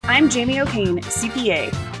I'm Jamie O'Kane,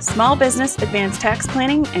 CPA, Small Business Advanced Tax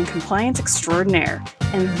Planning and Compliance Extraordinaire,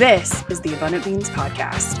 and this is the Abundant Beans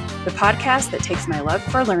Podcast, the podcast that takes my love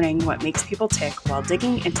for learning what makes people tick while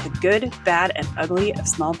digging into the good, bad, and ugly of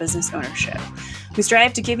small business ownership. We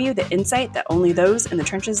strive to give you the insight that only those in the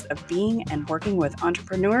trenches of being and working with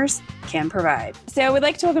entrepreneurs can provide. So we'd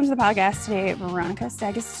like to welcome to the podcast today, Veronica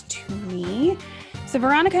Sagastume. So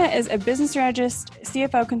Veronica is a business strategist,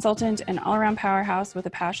 CFO consultant, and all-around powerhouse with a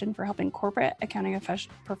passion for helping corporate accounting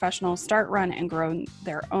professionals start, run, and grow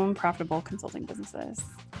their own profitable consulting businesses.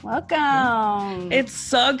 Welcome. It's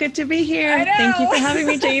so good to be here. Thank you for having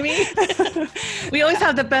me, Jamie. We always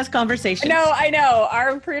have the best conversations. I know.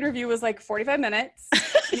 Our pre-interview was like 45 minutes.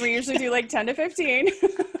 We usually do like 10 to 15. And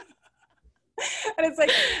it's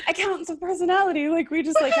like accountants with personality. Like we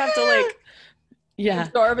just like have to like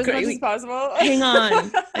absorb as much as possible. Hang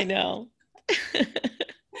on. I know.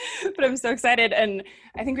 But I'm so excited. And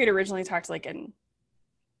I think we'd originally talked like in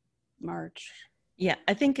March. Yeah,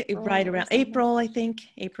 I think right around April,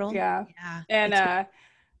 April. Yeah. And like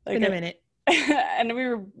been a minute. And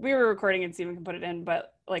we were recording and Steven can put it in,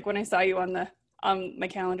 but like when I saw you on my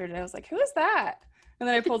calendar today, I was like, who is that? And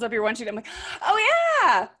then I pulled up your one sheet. I'm like, oh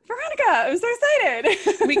yeah, Veronica. I'm so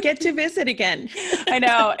excited. We get to visit again. I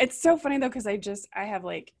know. It's so funny though, because I have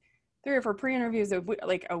like 3 or 4 pre-interviews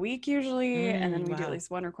like a week usually. And then we do at least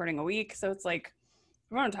 1 recording a week. So it's like,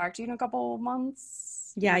 we want to talk to you in a couple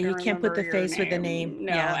months. Yeah, you can't put the face with the name.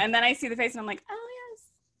 No. Yeah. And then I see the face and I'm like, oh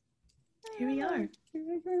yes. Here we are.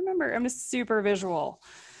 I remember. I'm a super visual.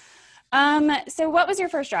 So what was your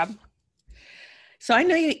first job? So I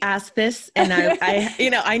know you asked this, and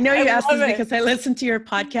I know you asked this because I listened to your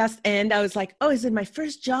podcast, and I was like, oh, is it my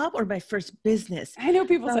first job or my first business? I know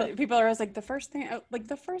people are always like the first thing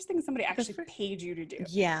somebody actually paid you to do.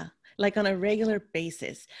 Yeah, like on a regular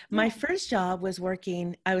basis. My first job was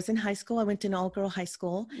I was in high school. I went to an all-girl high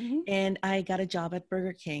school, and I got a job at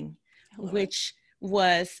Burger King, which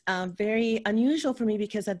was very unusual for me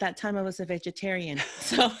because at that time I was a vegetarian.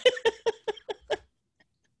 So.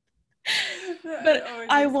 But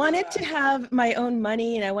I wanted to have my own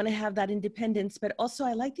money and I want to have that independence. But also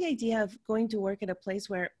I like the idea of going to work at a place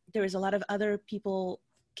where there was a lot of other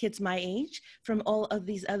kids my age from all of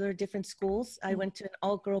these other different schools. I went to an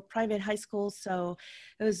all-girl private high school. So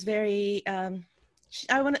it was very, I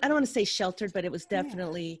don't want to say sheltered, but it was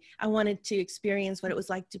definitely, I wanted to experience what it was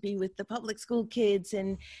like to be with the public school kids.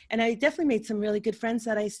 And I definitely made some really good friends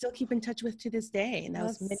that I still keep in touch with to this day. And that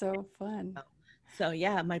was so fun. So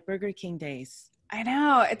yeah, my Burger King days. I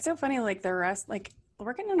know. It's so funny. Like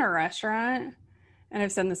working in a restaurant, and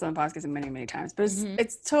I've said this on the podcast many, many times, but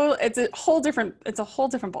it's a whole different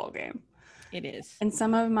ball game. It is. And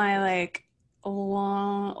some of my like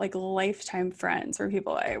long, like lifetime friends were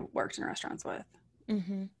people I worked in restaurants with,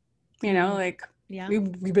 you know, like, yeah,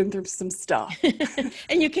 we've been through some stuff.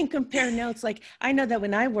 And you can compare notes. Like I know that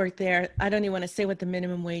when I worked there, I don't even want to say what the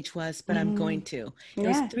minimum wage was, but I'm going to. It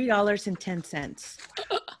was $3.10.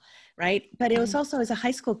 Right. But it was also as a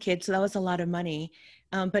high school kid. So that was a lot of money.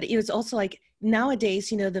 But it was also like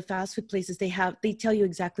nowadays, you know, the fast food places, they tell you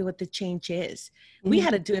exactly what the change is. We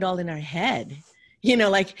had to do it all in our head, you know,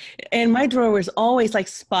 like, and my drawer was always like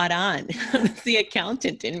spot on. The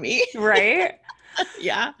accountant in me. Right.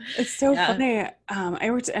 Yeah. It's so funny. I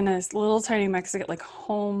worked in this little tiny Mexican, like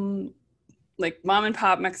home, like mom and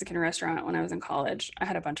pop Mexican restaurant when I was in college. I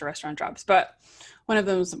had a bunch of restaurant jobs, but one of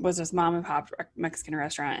them was this mom and pop Mexican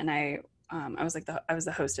restaurant. And I was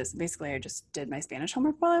the hostess. Basically I just did my Spanish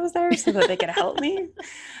homework while I was there so that they could help me.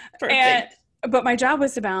 Perfect. But my job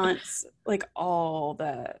was to balance like all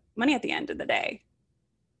the money at the end of the day.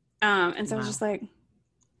 And so I was just like,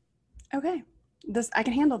 okay, I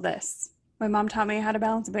can handle this. My mom taught me how to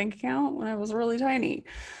balance a bank account when I was really tiny.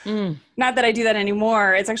 Not that I do that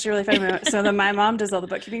anymore. It's actually really funny. So then my mom does all the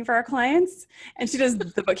bookkeeping for our clients, and she does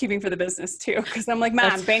the bookkeeping for the business too. Because I'm like,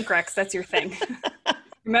 Mom, bank recs, that's your thing.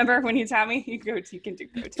 Remember when you taught me? You can do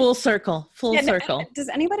full circle. Does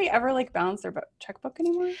anybody ever like balance their checkbook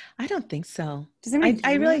anymore? I don't think so.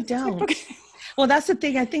 I really don't. Well, that's the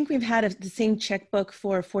thing. I think we've had the same checkbook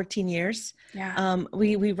for 14 years. Yeah.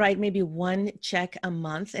 We write maybe 1 check a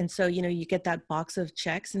month. And so, you know, you get that box of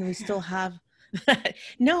checks and we still have,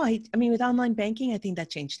 no, I mean, with online banking, I think that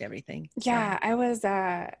changed everything. Yeah. I was,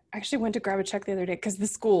 actually went to grab a check the other day because the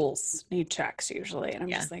schools need checks usually. And I'm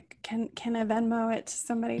just like, can I Venmo it to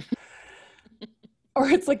somebody? Or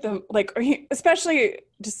it's like especially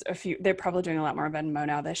just a few, they're probably doing a lot more Venmo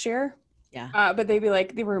now this year. Yeah. But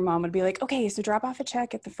mom would be like, okay, so drop off a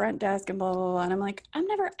check at the front desk and blah, blah, blah. And I'm like, I'm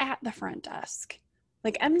never at the front desk.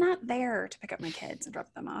 Like, I'm not there to pick up my kids and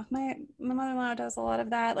drop them off. My mother-in-law does a lot of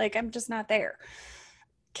that. Like, I'm just not there.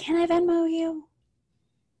 Can I Venmo you?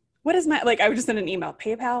 What is my, like, I would just send an email,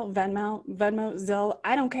 PayPal, Venmo, Zelle.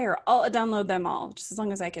 I don't care. I'll download them all just as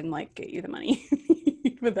long as I can like get you the money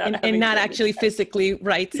without and not to actually physically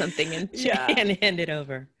write something and, yeah. and hand it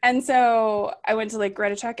over. And so I went to like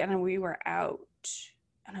write a check and we were out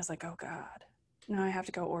and I was like, oh God, now I have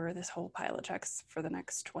to go order this whole pile of checks for the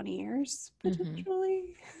next 20 years,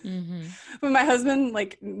 potentially. Mm-hmm. But my husband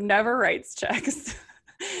like never writes checks.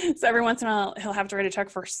 So every once in a while he'll have to write a check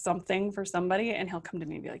for something for somebody and he'll come to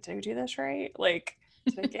me and be like, did I do this right? Like,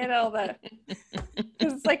 did I get all the,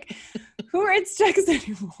 because it's like, who writes checks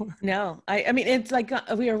anymore? No, I mean, it's like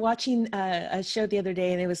we were watching a show the other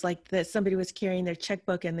day and it was like that somebody was carrying their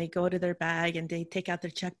checkbook and they go to their bag and they take out their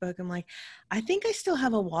checkbook. I'm like, I think I still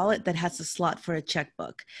have a wallet that has a slot for a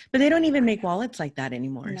checkbook, but they don't even make wallets like that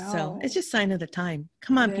anymore. No. So it's just sign of the time.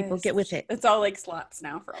 Come on, people, get with it. It's all like slots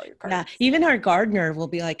now for all your cards. Yeah, even our gardener will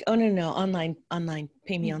be like, oh, no, online,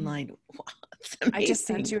 pay me online. I just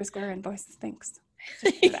sent you a Square invoice. Thanks.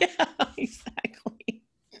 Yeah, exactly.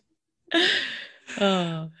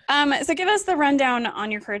 Oh. So give us the rundown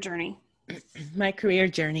on your career journey. My career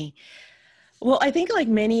journey. Well, I think like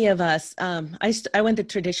many of us, I went the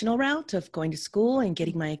traditional route of going to school and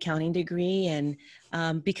getting my accounting degree. And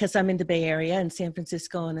because I'm in the Bay Area in San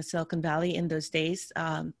Francisco and the Silicon Valley in those days,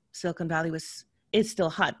 Silicon Valley it's still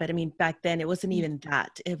hot, but I mean, back then it wasn't even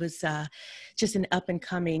that. It was just an up and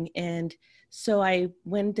coming. And so I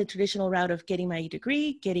went the traditional route of getting my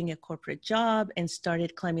degree, getting a corporate job, and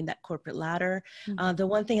started climbing that corporate ladder. Mm-hmm. The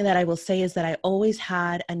one thing that I will say is that I always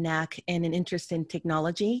had a knack and an interest in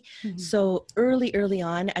technology. Mm-hmm. So early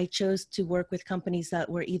on, I chose to work with companies that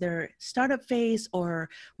were either startup phase or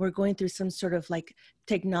were going through some sort of like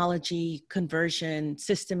technology conversion,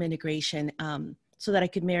 system integration, so that I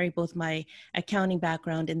could marry both my accounting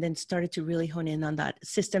background and then started to really hone in on that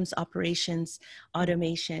systems, operations,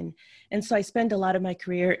 automation. And so I spent a lot of my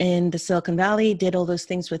career in the Silicon Valley, did all those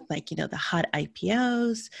things with like, the hot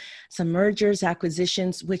IPOs, some mergers,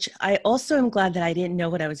 acquisitions, which I also am glad that I didn't know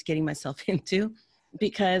what I was getting myself into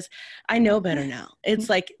because I know better now.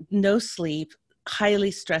 It's like no sleep,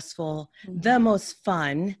 highly stressful, the most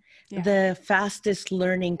fun, the fastest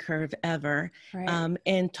learning curve ever. Right.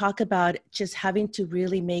 And talk about just having to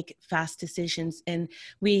really make fast decisions. And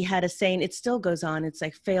we had a saying, it still goes on. It's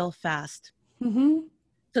like fail fast. Mm-hmm.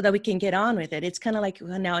 So that we can get on with it. It's kind of like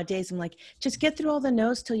nowadays, I'm like, just get through all the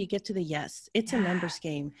no's till you get to the yes. It's a numbers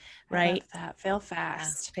game, right? I love that. Fail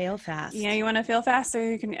fast. Fail fast. Yeah, you want to fail fast so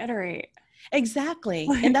you can iterate. Exactly.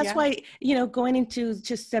 And that's why, going into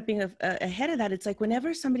just stepping ahead of that, it's like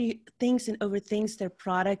whenever somebody thinks and overthinks their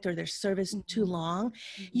product or their service too long,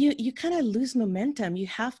 you kind of lose momentum. You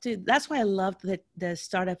have to, that's why I loved the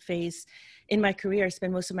startup phase in my career. I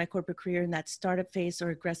spent most of my corporate career in that startup phase or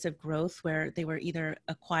aggressive growth where they were either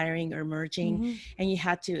acquiring or merging and you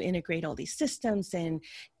had to integrate all these systems and,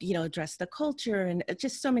 address the culture and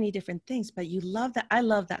just so many different things. But you love that. I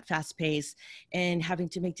love that fast pace and having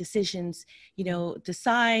to make decisions,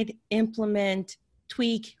 decide, implement,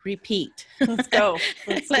 tweak, repeat. Let's go.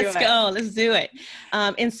 Let's do it.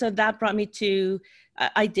 And so that brought me to,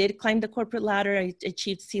 I did climb the corporate ladder. I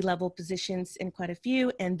achieved C-level positions in quite a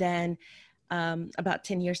few. And then about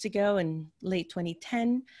 10 years ago in late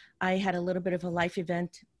 2010, I had a little bit of a life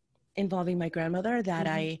event involving my grandmother that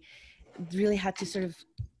I really had to sort of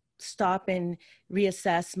stop and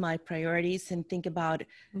reassess my priorities and think about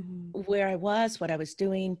where I was, what I was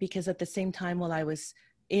doing, because at the same time, while I was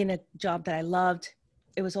in a job that I loved,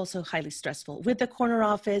 it was also highly stressful. With the corner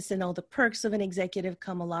office and all the perks of an executive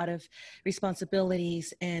come a lot of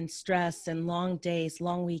responsibilities and stress and long days,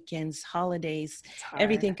 long weekends, holidays,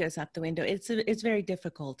 everything goes out the window. It's very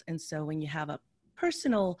difficult. And so when you have a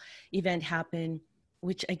personal event happen,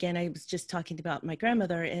 which again, I was just talking about my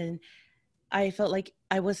grandmother, and I felt like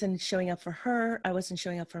I wasn't showing up for her. I wasn't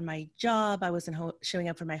showing up for my job. I wasn't showing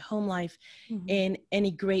up for my home life in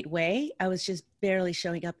any great way. I was just barely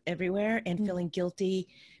showing up everywhere and feeling guilty.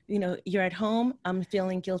 You're at home. I'm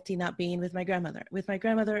feeling guilty not being with my grandmother. With my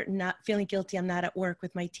grandmother, not feeling guilty. I'm not at work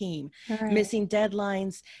with my team, missing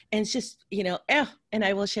deadlines. And it's just, and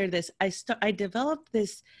I will share this. I developed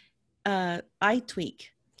this eye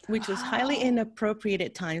tweak, which was highly inappropriate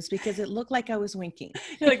at times because it looked like I was winking.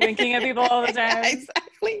 You're like winking at people all the time.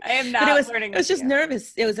 Exactly. I am not learning. It was just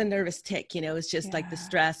nervous. It was a nervous tick. It was just like the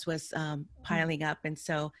stress was piling up. And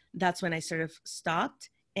so that's when I sort of stopped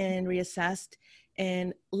and reassessed.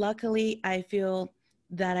 And luckily, I feel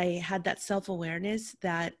that I had that self-awareness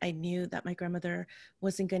that I knew that my grandmother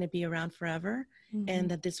wasn't going to be around forever,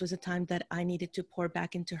 and that this was a time that I needed to pour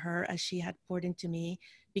back into her as she had poured into me,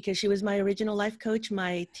 because she was my original life coach,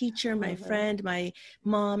 my teacher, my friend, my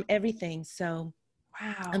mom, everything. So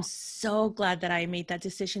wow. I'm so glad that I made that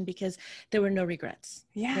decision, because there were no regrets.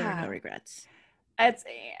 Yeah. There were no regrets. It's,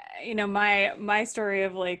 you know, my story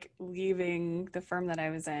of like leaving the firm that I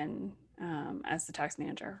was in as the tax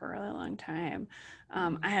manager for a really long time.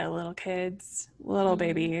 I had little kids, little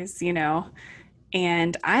babies, you know,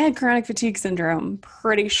 and I had chronic fatigue syndrome,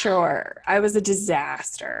 pretty sure. I was a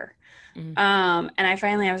disaster. And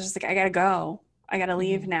I was just like, I gotta go. I gotta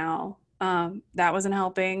leave now. That wasn't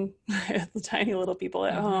helping. The tiny little people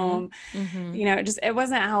at home, you know, it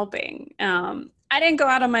wasn't helping. I didn't go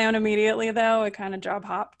out on my own immediately though. I kind of job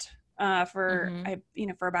hopped for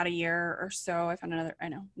about a year or so. I found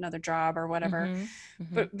another job or whatever.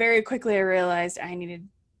 But very quickly I realized I needed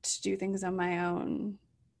to do things on my own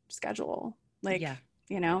schedule. Like,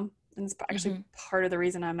 you know, and it's actually part of the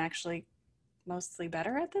reason I'm actually mostly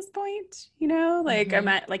better at this point, you know, like I'm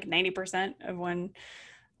at like 90% of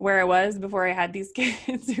where I was before I had these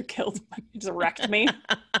kids who just wrecked me.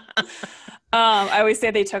 I always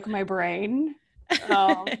say they took my brain.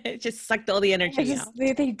 It just sucked all the energy out.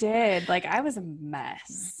 They did. Like I was a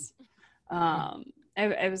mess. I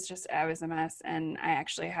was a mess. And I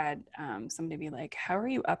actually had somebody be like, how are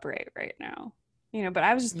you upright right now? You know, but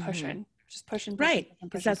I was just pushing. Right.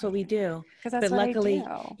 Because that's what we do. Because that's but what luckily,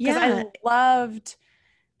 I do. Because I loved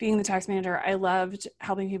being the tax manager. I loved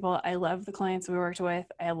helping people. I loved the clients we worked with.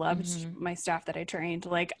 I loved my staff that I trained.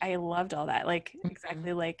 Like I loved all that. Like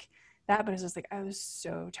exactly like that. But it's just like I was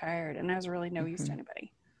so tired and I was really no use to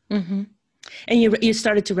anybody. And you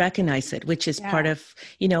started to recognize it, which is part of,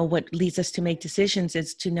 you know, what leads us to make decisions,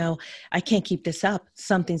 is to know, I can't keep this up.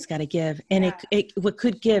 Something's got to give. And what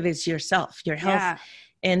could give is yourself, your health. Yeah.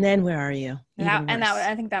 And then where are you?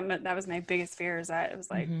 I think that was my biggest fear, is that it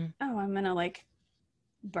was like, oh, I'm going to like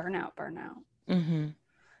burn out.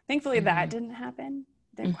 Thankfully that didn't happen.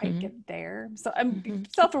 Didn't quite get there. So I'm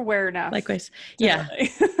self-aware enough. Likewise. Yeah.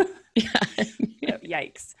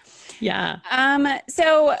 Yikes. Yeah.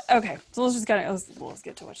 So, okay. So let's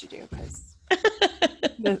get to what you do, because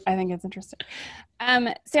I think it's interesting.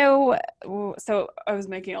 So I was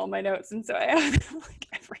making all my notes, and so I have like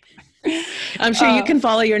everywhere. I'm sure you can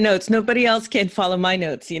follow your notes. Nobody else can follow my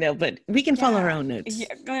notes, you know, but we can follow our own notes.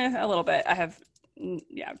 Yeah, a little bit. I have,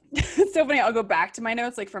 It's so funny. I'll go back to my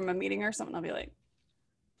notes, like from a meeting or something. I'll be like,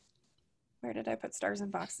 where did I put stars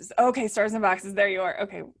and boxes? Okay, stars and boxes. There you are.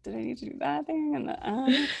 Okay, did I need to do that thing? And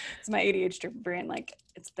it's my ADHD brain. Like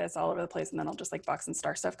it's this all over the place, and then I'll just like box and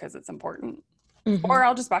star stuff because it's important. Or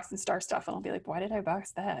I'll just box and star stuff, and I'll be like, why did I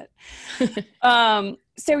box that?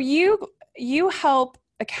 So you help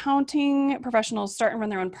accounting professionals start and run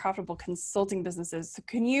their own profitable consulting businesses. So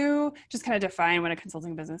can you just kind of define what a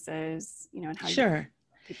consulting business is, you know, and how? Sure.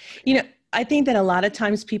 You know, I think that a lot of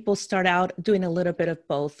times people start out doing a little bit of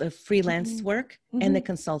both, the freelance work and the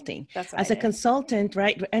consulting. As a consultant,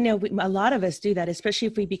 right? I know a lot of us do that, especially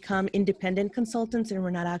if we become independent consultants and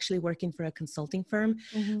we're not actually working for a consulting firm.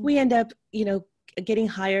 We end up, you know, getting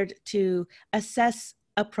hired to assess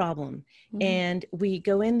a problem. And we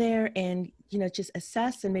go in there and, you know, just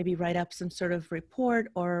assess and maybe write up some sort of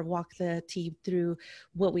report or walk the team through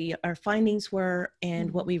what our findings were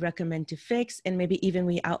and what we recommend to fix. And maybe even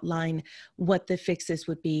we outline what the fixes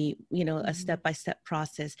would be, you know, a step-by-step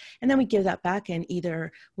process. And then we give that back, and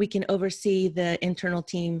either we can oversee the internal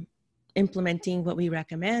team implementing what we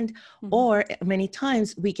recommend, or many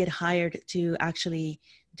times we get hired to actually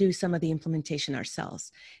do some of the implementation ourselves.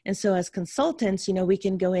 And so as consultants, you know, we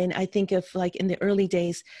can go in, I think of like in the early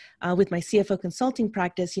days with my CFO consulting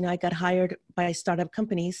practice, you know, I got hired by startup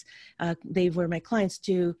companies. They were my clients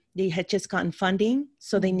they had just gotten funding.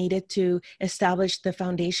 So they needed to establish the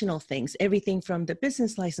foundational things, everything from the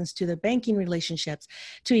business license to the banking relationships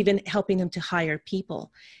to even helping them to hire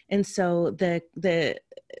people. And so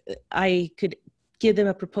I could give them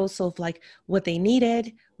a proposal of like what they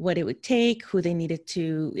needed, what it would take, who they needed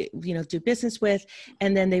to, you know, do business with.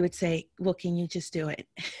 And then they would say, well, can you just do it?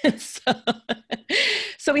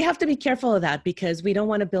 So we have to be careful of that, because we don't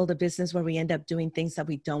want to build a business where we end up doing things that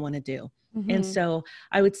we don't want to do. And so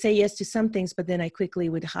I would say yes to some things, but then I quickly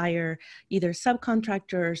would hire either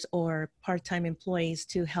subcontractors or part-time employees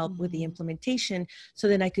to help with the implementation, so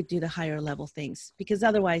then I could do the higher level things. Because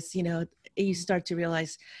otherwise, you know, you start to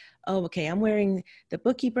realize, oh, okay, I'm wearing the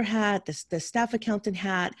bookkeeper hat, the staff accountant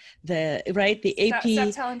hat, the AP.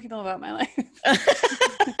 Stop telling people about my life.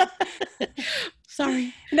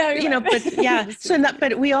 Sorry. No, but yeah. So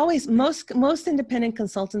but we always, most independent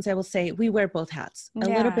consultants, I will say, we wear both hats. A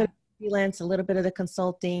little bit of freelance, a little bit of the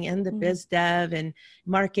consulting and the biz dev and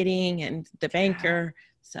marketing and the banker.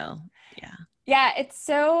 So yeah. Yeah, it's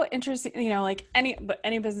so interesting, like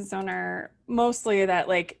any business owner mostly that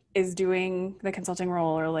like is doing the consulting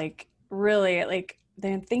role, or like really like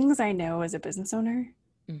the things I know as a business owner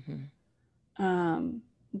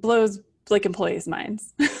blows like employees'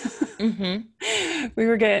 minds. We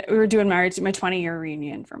were doing my 20-year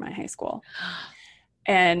reunion for my high school.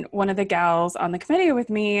 And one of the gals on the committee with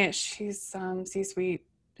me, she's C-suite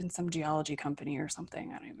in some geology company or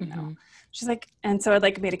something. I don't even know. She's like, and so I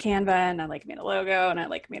like made a Canva, and I like made a logo, and I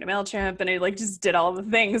like made a MailChimp, and I like just did all the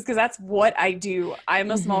things because that's what I do. I'm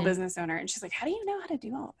a small business owner. And she's like, how do you know how to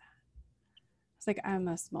do all of that? I was like, I'm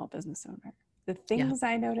a small business owner. The things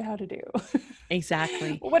I know how to do.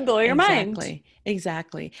 Exactly. Would blow your mind.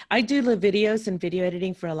 Exactly. I do the videos and video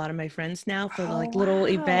editing for a lot of my friends now for little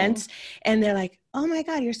events. And they're like, oh my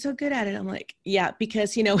God, you're so good at it. I'm like, yeah,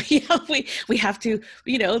 because, we have to,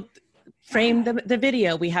 frame the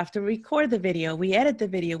video. We have to record the video. We edit the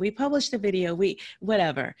video. We publish the video.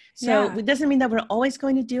 Whatever. So it doesn't mean that we're always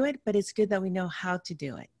going to do it, but it's good that we know how to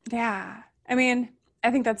do it. Yeah. I mean,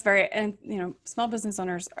 I think that's and small business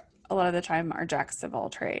owners a lot of the time are jacks of all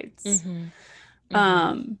trades.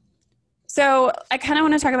 So I kind of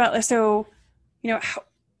want to talk about this. So,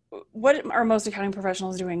 what are most accounting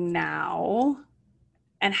professionals doing now,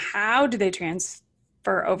 and how do they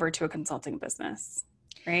transfer over to a consulting business?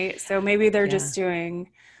 Right. So maybe they're just doing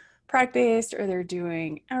product-based, or they're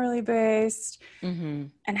doing hourly-based,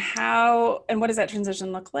 and what does that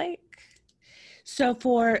transition look like? So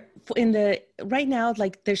right now,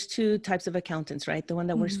 like there's two types of accountants, right? The one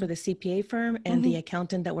that works for the CPA firm and the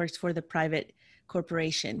accountant that works for the private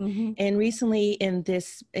corporation. And recently in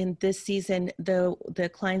this season, the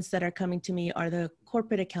clients that are coming to me are the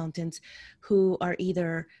corporate accountants who are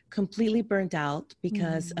either completely burnt out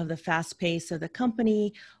because of the fast pace of the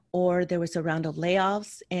company, or there was a round of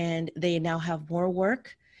layoffs and they now have more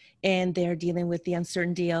work, and they're dealing with the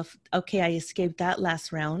uncertainty of, okay, I escaped that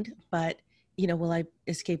last round, but will I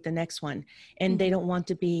escape the next one? And they don't want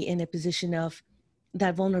to be in a position of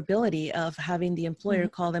that vulnerability of having the employer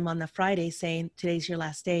call them on the Friday saying, today's your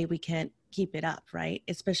last day, we can't keep it up, right?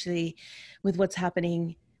 Especially with what's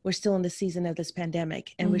happening. We're still in the season of this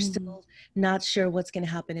pandemic, and we're still not sure what's going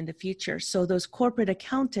to happen in the future. So those corporate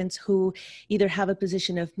accountants who either have a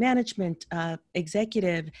position of management,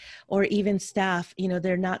 executive, or even staff,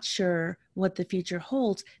 they're not sure what the future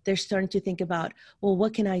holds. They're starting to think about, well,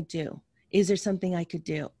 what can I do? Is there something I could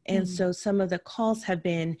do? And so some of the calls have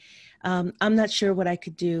been, I'm not sure what I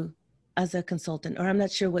could do as a consultant, or I'm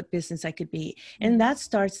not sure what business I could be. And that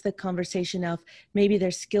starts the conversation of maybe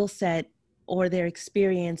their skill set or their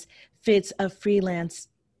experience fits a freelance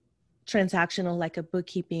transactional, like a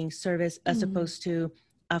bookkeeping service, as opposed to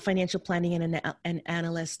financial planning and an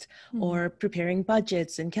analyst, or preparing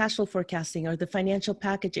budgets and cash flow forecasting, or the financial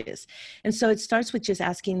packages. And so it starts with just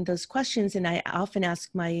asking those questions. And I often ask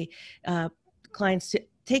my clients to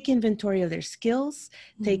take inventory of their skills,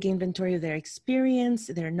 take inventory of their experience,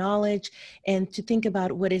 their knowledge, and to think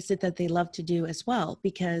about what is it that they love to do as well.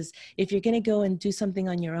 Because if you're going to go and do something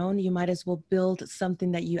on your own, you might as well build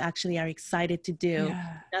something that you actually are excited to do,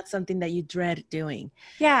 not something that you dread doing.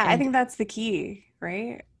 Yeah, I think that's the key,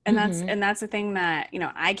 right? And that's the thing that,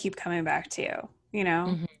 I keep coming back to,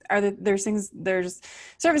 there's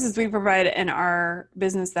services we provide in our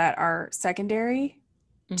business that are secondary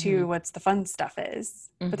to what's the fun stuff is,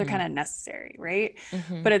 but they're kind of necessary, right?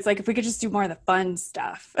 But it's like, if we could just do more of the fun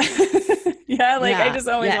stuff. I just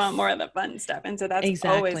always want more of the fun stuff. And so that's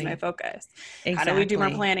always my focus. How do we do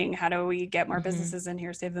more planning? How do we get more businesses in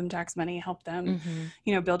here, save them tax money, help them,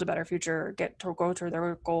 build a better future, go to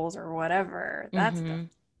their goals or whatever. That's the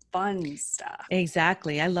fun stuff.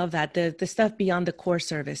 Exactly. I love that. The stuff beyond the core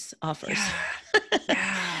service offers.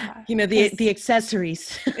 The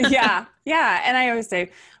accessories. Yeah. And I always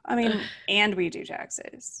say, and we do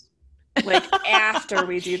taxes. Like after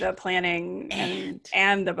we do the planning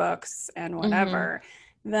and the books and whatever,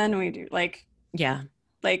 then we do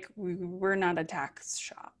we're not a tax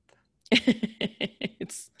shop.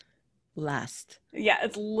 It's last. Yeah.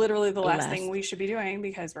 It's literally the last thing we should be doing,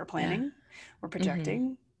 because we're planning, we're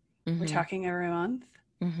projecting, we're talking every month.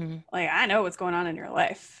 Like, I know what's going on in your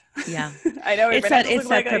life. Yeah. I know. It's that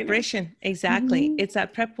preparation. Exactly. It's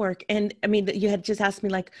that prep work. And you had just asked me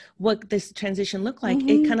like what this transition looked like.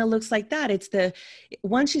 It kind of looks like that. It's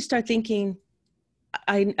once you start thinking,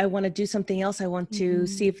 I want to do something else. I want to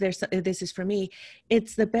see if this is for me.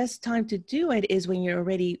 It's the best time to do it is when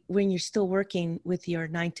you're still working with your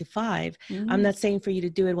 9 to 5. I'm not saying for you to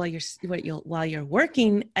do it while you're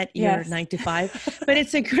working at your 9 to 5, but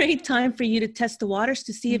it's a great time for you to test the waters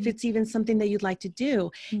to see if it's even something that you'd like to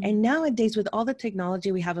do. And nowadays, with all the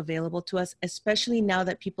technology we have available to us, especially now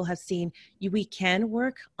that people have seen we can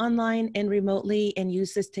work online and remotely and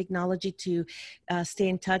use this technology to stay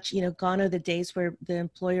in touch, gone are the days where the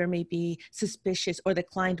employer may be suspicious or the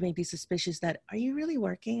client may be suspicious that, are you really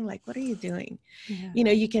working? Like, what are you doing?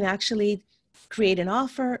 You can actually create an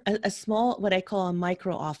offer, a small, what I call a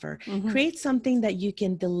micro offer, create something that you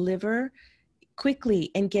can deliver quickly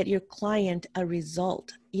and get your client a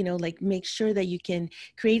result, like make sure that you can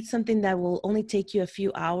create something that will only take you a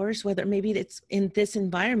few hours, whether maybe it's in this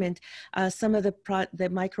environment. Some of the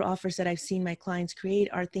micro offers that I've seen my clients create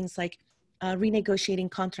are things like renegotiating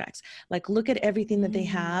contracts, like look at everything that they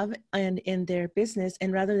have and in their business,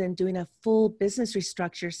 and rather than doing a full business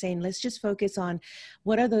restructure, saying let's just focus on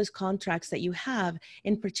what are those contracts that you have.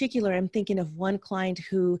 In particular, I'm thinking of one client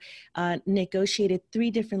who negotiated 3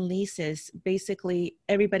 different leases. Basically,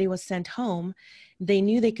 everybody was sent home. They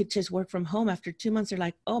knew they could just work from home. After 2 months, they're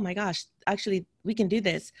like, oh my gosh, actually we can do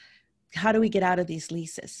this. How do we get out of these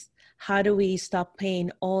leases? How do we stop paying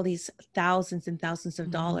all these thousands and thousands of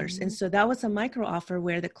dollars? And so that was a micro offer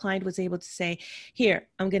where the client was able to say, here,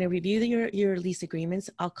 I'm going to review your lease agreements.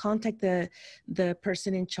 I'll contact the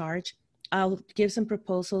person in charge. I'll give some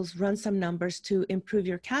proposals, run some numbers to improve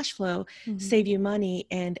your cash flow, save you money,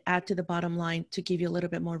 and add to the bottom line to give you a little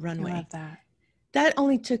bit more runway. I love that. That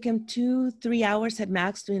only took him 2-3 hours at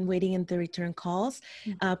max doing waiting in the return calls,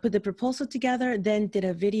 put the proposal together, then did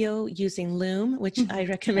a video using Loom, which I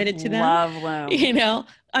recommended to them. Love Loom.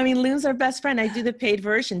 I mean, Loom's our best friend. I do the paid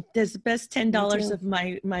version. That's the best $10 of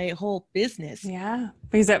my whole business. Yeah.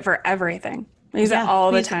 We use it for everything. We use it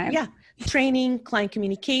all the time. Yeah. Training, client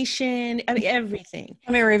communication, everything.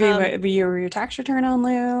 Let me review your tax return on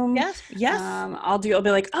Loom. Yes. I'll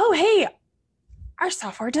be like, oh, hey, our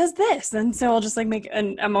software does this. And so I'll just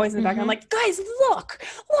and I'm always in the background, like, guys, look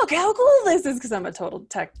how cool this is. Cause I'm a total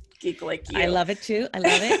tech geek like you. I love it too. I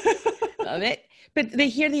love it. Love it. But they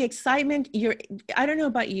hear the excitement. I don't know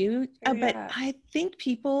about you, but I think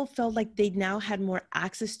people felt like they now had more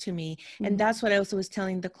access to me. And that's what I also was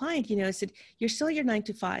telling the client, I said, you're still your 9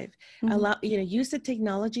 to 5. Use the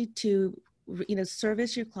technology to,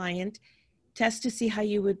 service your client, test to see how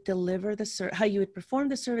you would deliver how you would perform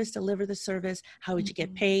the service, deliver the service, how would you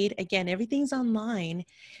get paid? Again, everything's online,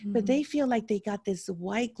 but they feel like they got this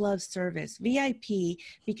white glove service, VIP,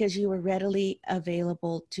 because you were readily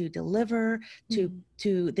available to deliver,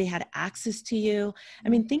 they had access to you. I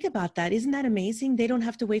mean, think about that. Isn't that amazing? They don't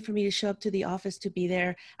have to wait for me to show up to the office to be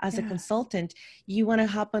there as a consultant. You want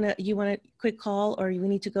to you want a quick call, or we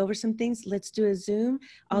need to go over some things? Let's do a Zoom.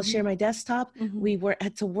 I'll share my desktop.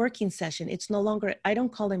 It's a working session. It's no longer, I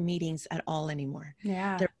don't call them meetings at all anymore.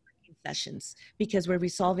 Yeah. They're working sessions because we're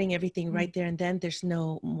resolving everything right there and then. There's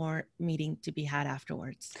no more meeting to be had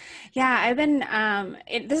afterwards. Yeah. I've been,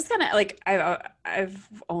 this is kind of like, I've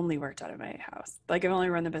only worked out of my house. Like I've only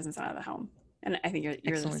run the business out of the home. And I think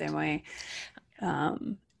you're the same way.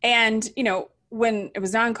 And when it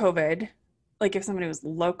was non-COVID, like if somebody was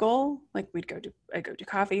local, like I go do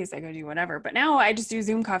coffees, I go do whatever, but now I just do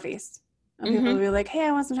Zoom coffees. And people will be like, hey,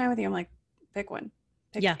 I want some time with you. I'm like, pick one.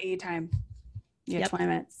 Pick a time. You have 20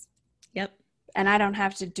 minutes. Yep. And I don't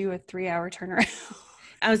have to do a 3-hour turnaround.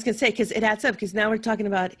 I was going to say, because it adds up, because now we're talking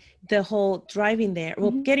about the whole driving there.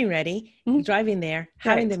 Well, getting ready, driving there,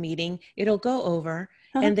 having the meeting, it'll go over,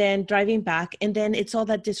 and then driving back. And then it's all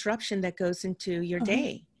that disruption that goes into your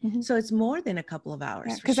day. So it's more than a couple of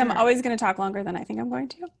hours. Because I'm always going to talk longer than I think I'm going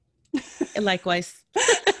to. Likewise.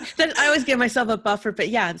 I always give myself a buffer, but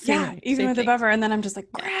even with the buffer, and then I'm just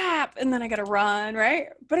like crap, and then I gotta run, right?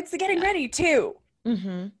 But it's the getting ready too.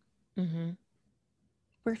 We're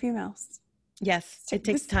females. Yes, it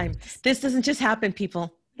takes time. This doesn't just happen,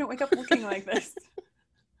 people. I don't wake up looking like this.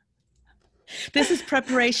 This is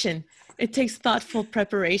preparation. It takes thoughtful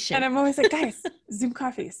preparation. And I'm always like, guys, Zoom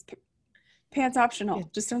coffees, pants optional.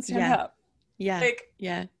 Just don't stand up.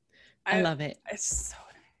 I love it. It's so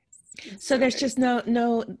So there's just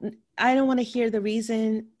no, I don't want to hear the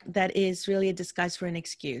reason that is really a disguise for an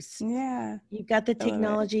excuse. Yeah. You've got the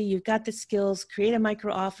technology, you've got the skills, create a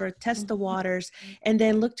micro offer, test the waters, and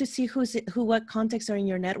then look to see what contacts are in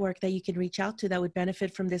your network that you can reach out to that would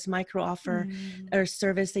benefit from this micro offer or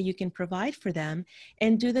service that you can provide for them,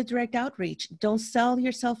 and do the direct outreach. Don't sell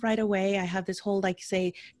yourself right away. I have this whole,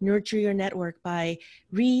 nurture your network by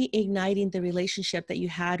reigniting the relationship that you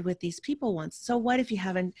had with these people once. So what if you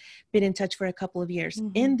haven't been in touch for a couple of years?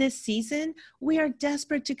 In this season, we are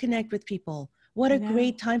desperate to connect with people. What a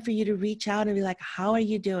great time for you to reach out and be like, how are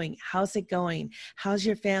you doing? How's it going? How's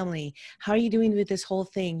your family? How are you doing with this whole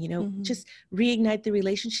thing? Just reignite the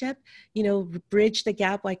relationship, bridge the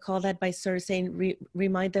gap. I call that by sort of saying,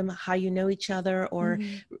 remind them how you know each other, or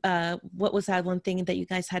what was that one thing that you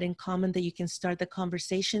guys had in common that you can start the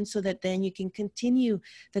conversation, so that then you can continue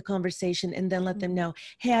the conversation and then let them know,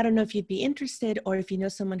 hey, I don't know if you'd be interested, or if you know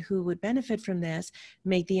someone who would benefit from this,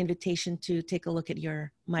 make the invitation to take a look at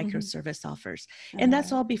your microservice offers. And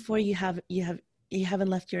that's all before you haven't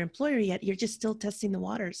left your employer yet. You're just still testing the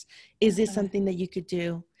waters. Is this something that you could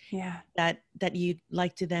do? Yeah. That you'd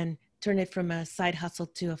like to then turn it from a side hustle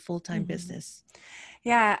to a full-time business?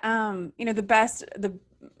 Yeah. One of the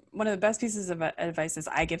best pieces of advice is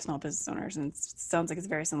I give small business owners, and it sounds like it's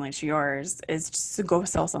very similar to yours, is just to go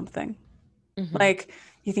sell something. Like,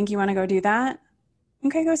 you think you want to go do that?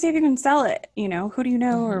 Okay, go see if you can sell it. Who do you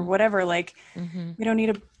know, or whatever. Like, we don't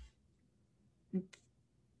need a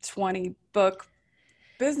 20 book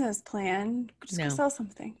business plan. Just go sell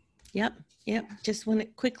something. Yep. Just one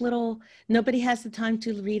quick little, nobody has the time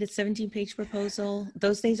to read a 17-page proposal.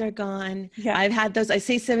 Those days are gone. Yeah. I've had those. I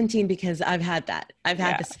say 17 because I've had that. I've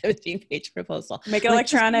had the 17-page proposal. Make it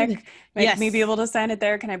electronic. Make me be able to sign it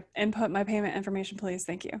there. Can I input my payment information, please?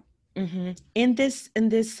 Thank you. In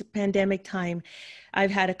this pandemic time,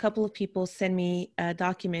 I've had a couple of people send me a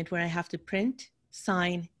document where I have to print,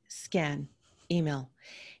 sign, scan, email.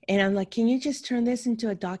 And I'm like, can you just turn this into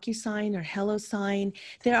a DocuSign or HelloSign?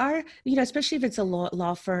 There are, especially if it's a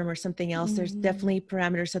law firm or something else, there's definitely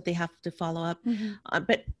parameters that they have to follow up.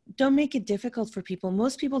 But don't make it difficult for people.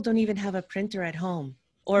 Most people don't even have a printer at home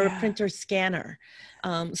or a printer scanner.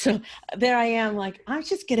 So there I am, like, I'm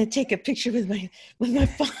just going to take a picture with my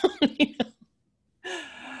phone.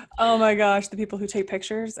 Oh my gosh. The people who take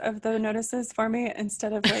pictures of the notices for me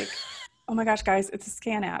instead of like, oh my gosh, guys, it's a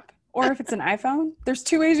scan app. Or if it's an iPhone, there's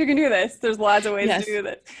 2 ways you can do this. There's lots of ways to do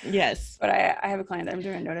this. Yes. But I have a client that I'm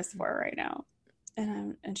doing a notice for right now.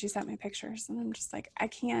 And she sent me pictures, and I'm just like, I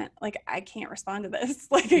can't respond to this.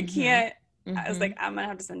 Like, I can't. I was like, I'm going to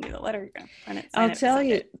have to send you the letter. You're going to print it. I'll tell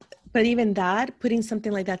you. But even that, putting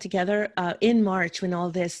something like that together in March, when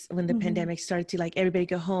the pandemic started to everybody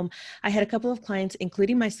go home, I had a couple of clients,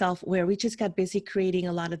 including myself, where we just got busy creating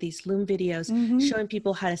a lot of these Loom videos, showing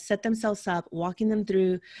people how to set themselves up, walking them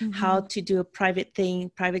through how to do a private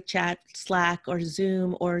chat, Slack or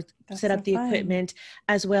Zoom, or set up the equipment,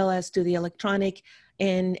 as well as do the electronic,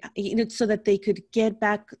 and so that they could get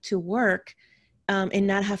back to work. And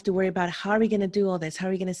not have to worry about how are we going to do all this? How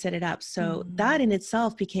are we going to set it up? So that in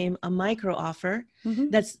itself became a micro offer.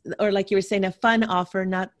 That's, or like you were saying, a fun offer,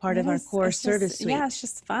 not part of our core service suite. Yeah, it's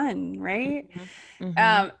just fun, right?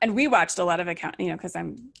 And we watched a lot of because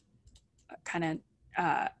I'm kind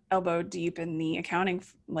of elbow deep in the accounting,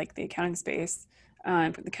 the accounting space,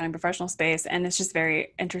 the accounting professional space. And it's just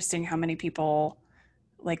very interesting how many people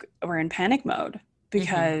were in panic mode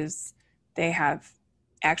because they have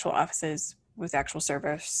actual offices with actual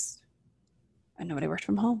service, and nobody worked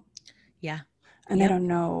from home. Yeah. And they don't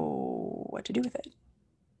know what to do with it.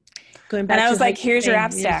 Going back, and I was like, here's your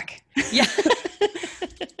app stack. Yeah.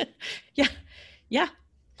 Yeah.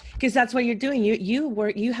 Because that's what you're doing.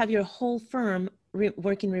 You have your whole firm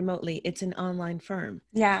working remotely. It's an online firm.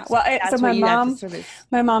 Yeah. Well, so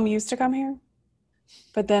my mom used to come here,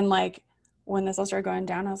 but then when this all started going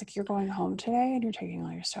down, I was like, you're going home today and you're taking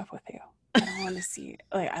all your stuff with you. I don't want to see,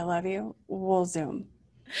 I love you. We'll Zoom.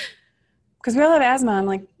 Because we all have asthma. I'm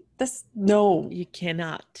like, no. You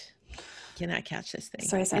cannot catch this thing.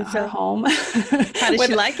 So I sent her home. How did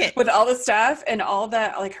she like it? With all the stuff and all the,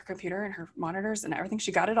 her computer and her monitors and everything.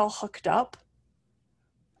 She got it all hooked up.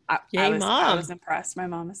 Mom. I was impressed. My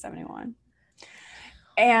mom is 71.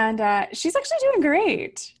 And she's actually doing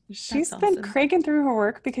great. She's been cranking through her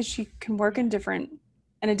work because she can work in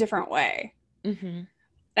a different way.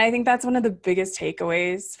 And I think that's one of the biggest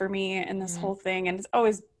takeaways for me in this whole thing. And it's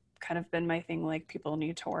always kind of been my thing, people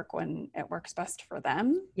need to work when it works best for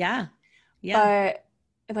them. Yeah. But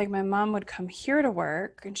my mom would come here to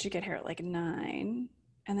work and she'd get here at 9,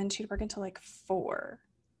 and then she'd work until 4.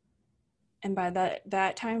 And by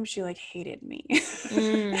that time, she like hated me.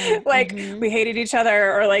 Like we hated each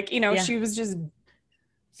other, or like, she was just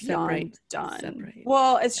beyond done.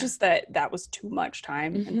 Well, it's just that was too much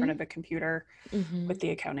time in front of a computer with the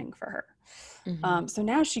accounting for her. So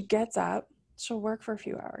now she gets up, she'll work for a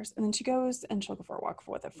few hours, and then she goes and she'll go for a walk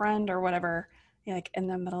with a friend or whatever, like in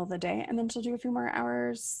the middle of the day, and then she'll do a few more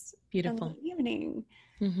hours in the evening.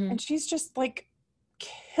 And she's just like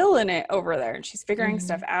killing it over there, and she's figuring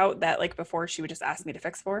stuff out that like before she would just ask me to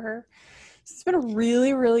fix for her. So it's been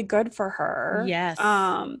really, really good for her. Yes.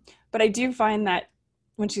 But I do find that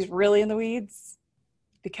when she's really in the weeds,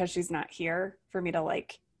 because she's not here for me to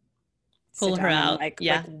like pull her out, like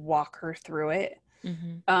walk her through it,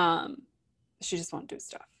 she just won't do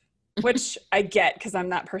stuff, which I get, because I'm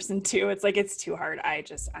that person too. It's like, it's too hard.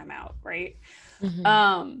 I'm out, right?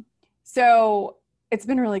 So it's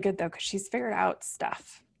been really good though, because she's figured out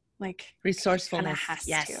stuff, like resourcefulness. Has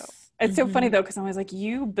to. It's so funny though, because I'm always like,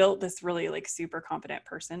 you built this really like super competent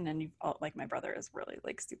person, and you like, my brother is really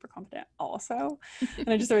like super competent also. And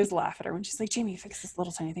I just always laugh at her when she's like, Jamie, fix this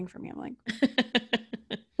little tiny thing for me. I'm like,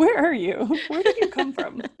 where are you? Where did you come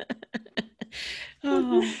from?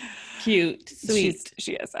 Oh, cute, sweet.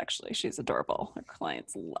 She is actually. She's adorable. Her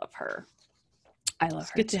clients love her. I love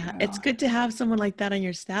her. It's good to have someone like that on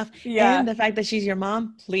your staff. Yeah. And the fact that she's your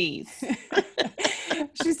mom, please.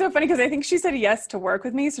 She's so funny, because I think she said yes to work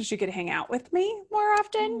with me so she could hang out with me more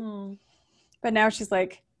often. But now she's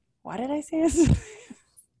like, why did I say this?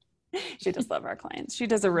 She does love our clients. She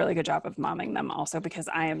does a really good job of momming them also, because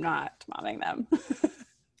I am not momming them.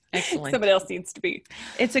 Excellent. Somebody else needs to be.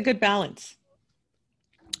 It's a good balance.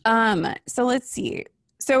 So let's see.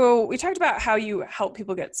 So we talked about how you help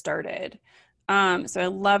people get started. So I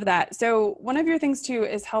love that. So one of your things too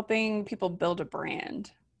is helping people build a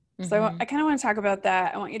brand. So I kind of want to talk about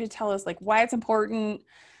that. I want you to tell us like why it's important,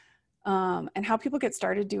 and how people get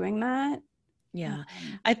started doing that. Yeah.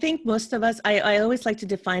 I think most of us, I always like to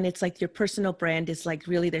define, it's like your personal brand is like,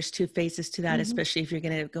 really, there's two phases to that, especially if you're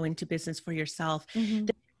going to go into business for yourself.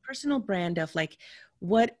 The personal brand of like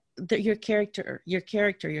your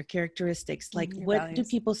characteristics, like your what values. Do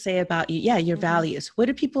people say about you? Yeah, your values. What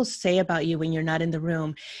do people say about you when you're not in the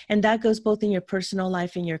room? And that goes both in your personal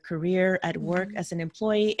life, in your career, at work, as an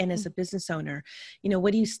employee, and as a business owner.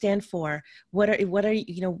 What do you stand for? What do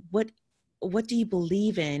you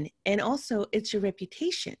believe in? And also, it's your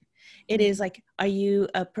reputation. It is like, are you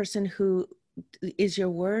a person who does your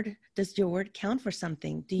word count for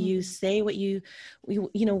something? Do you say what you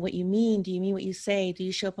mean? Do you mean what you say? Do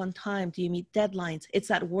you show up on time? Do you meet deadlines? It's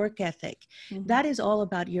that work ethic. That is all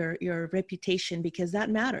about your reputation, because that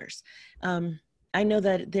matters. I know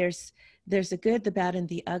that there's the good, the bad, and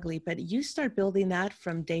the ugly, but you start building that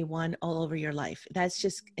from day one all over your life. That's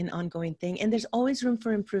just an ongoing thing. And there's always room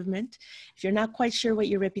for improvement. If you're not quite sure what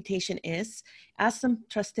your reputation is, ask some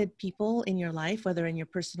trusted people in your life, whether in your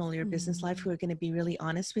personal or your business life, who are going to be really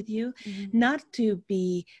honest with you, not to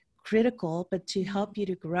be critical, but to help you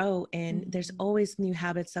to grow. And there's always new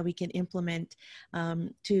habits that we can implement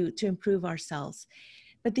to improve ourselves.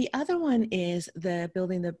 But the other one is the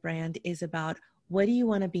building the brand is about, what do you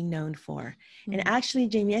want to be known for? And actually,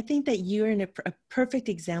 Jamie, I think that you're in a perfect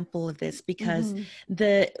example of this, because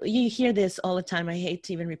you hear this all the time. I hate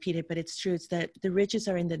to even repeat it, but it's true. It's that the riches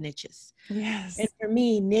are in the niches. Yes. And for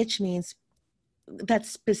me, niche means that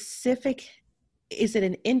specific. Is it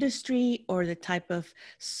an industry or the type of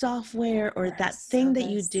software or that thing that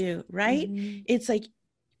you do, right? It's like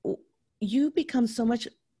you become so much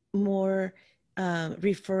more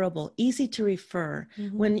referable, easy to refer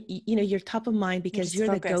when you're top of mind, because you're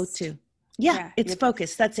focused. The go-to. Yeah, it's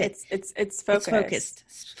focused. That's it. It's focused.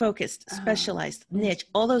 It's focused, specialized, niche.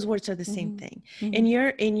 All those words are the same thing. In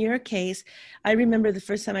your case, I remember the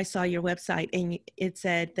first time I saw your website, and it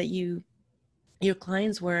said that your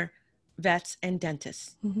clients were vets and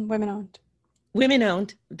dentists. Women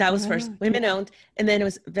owned. That was first. Women owned, and then it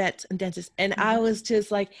was vets and dentists. And I was just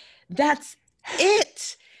like, that's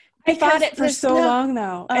it. I fought it for so long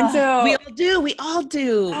though. And so we all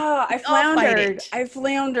do. Oh, I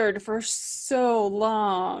floundered for so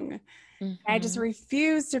long. I just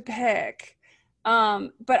refused to pick.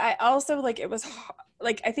 But I also it was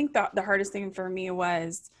I think the hardest thing for me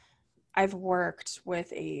was I've worked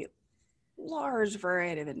with a large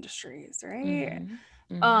variety of industries, right?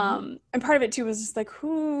 And part of it too was just like,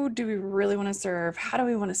 who do we really want to serve? How do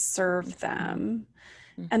we want to serve them?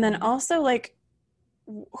 And then also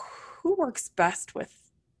who works best with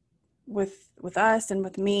us and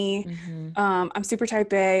with me. I'm super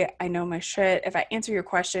type A. I know my shit. If I answer your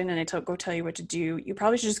question and I go tell you what to do, you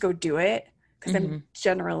probably should just go do it, because I'm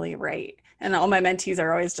generally right. And all my mentees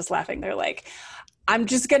are always just laughing. They're like, I'm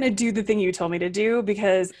just going to do the thing you told me to do,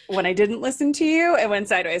 because when I didn't listen to you, it went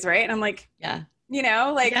sideways, right? And I'm like, yeah, you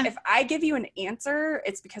know, like if I give you an answer,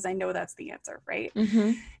 it's because I know that's the answer, right?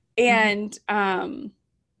 And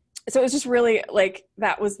so it was just really like,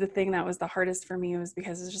 that was the thing that was the hardest for me, was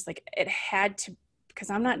because it's just like, it had to, because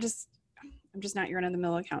I'm just not your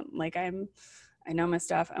run-of-the-mill accountant. Like I know my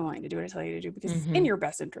stuff. I want you to do what I tell you to do, because it's in your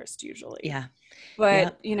best interest usually. Yeah.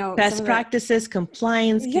 But you know, best practices,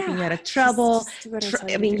 compliance, keeping you out of trouble.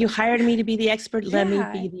 I mean, you hired me to be the expert. Let me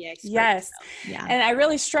be the expert. Yes. So, yeah. And I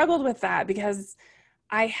really struggled with that, because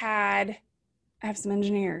I have some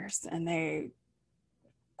engineers, and they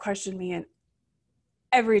questioned me in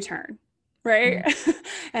every turn. Right.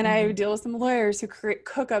 And I deal with some lawyers who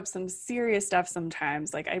cook up some serious stuff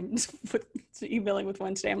sometimes. Like I'm emailing with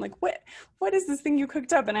one today. I'm like, what is this thing you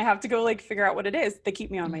cooked up? And I have to go like figure out what it is. They keep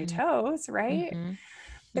me on my toes. Right.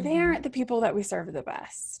 But they aren't the people that we serve the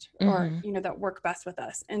best, or, you know, that work best with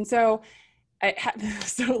us. And so I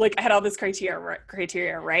had all this criteria,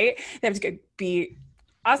 right? They have to be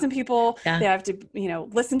awesome people. They have to, you know,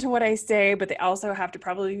 listen to what I say, but they also have to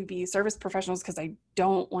probably be service professionals, because I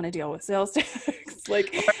don't want to deal with sales tax.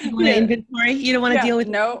 Like inventory. You don't want to deal with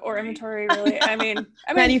or inventory, really. I mean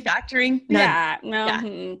manufacturing. None.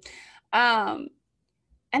 And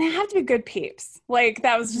I have to be good peeps. Like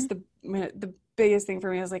that was just the biggest thing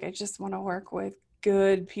for me. I was like, I just want to work with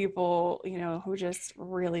good people, you know, who just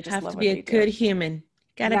really just have love to be a good human.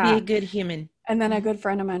 Gotta be a good human. And then a good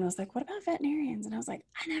friend of mine was like, what about veterinarians? And I was like,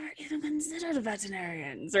 I never even considered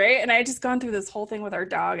veterinarians, right? And I had just gone through this whole thing with our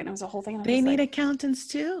dog, and it was a whole thing. And they need accountants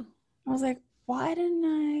too. I was like, why didn't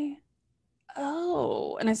I?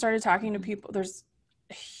 And I started talking to people. There's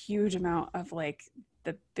a huge amount of like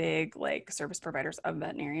the big like service providers of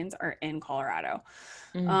veterinarians are in Colorado.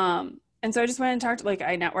 And so I just went and talked, like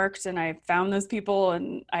I networked, and I found those people,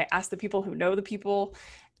 and I asked the people who know the people.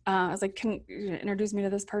 I was like, can you introduce me to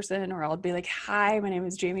this person? Or I'll be like, hi, my name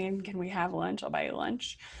is Jamie, and can we have lunch? I'll buy you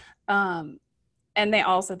lunch. And they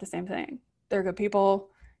all said the same thing. They're good people.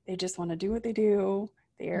 They just want to do what they do.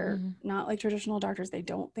 They're not like traditional doctors. They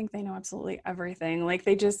don't think they know absolutely everything. Like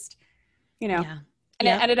they just, you know, and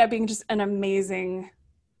it ended up being just an amazing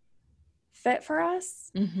fit for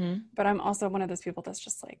us. But I'm also one of those people that's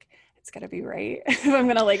just like, it's gotta be right. If I'm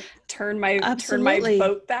gonna like turn my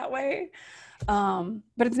boat that way.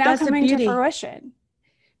 But it's now coming to fruition.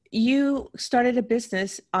 You started a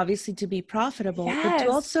business obviously to be profitable, but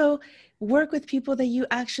to also work with people that you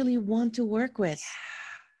actually want to work with.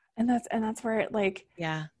 And that's where it like,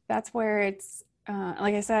 that's where it's,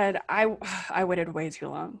 like I said, I waited way too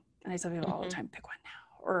long, and I tell people all the time, pick one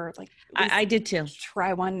now, or like, I did too.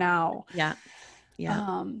 Try one now.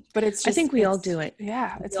 But it's just, I think we all do it.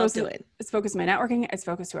 It's supposed to it. It's focused on my networking. It's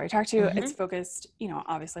focused who I talk to. It's focused, you know,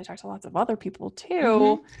 obviously I talk to lots of other people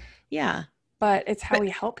too. But it's how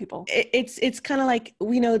we help people. It's kind of like,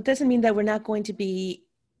 we know, it doesn't mean that we're not going to be,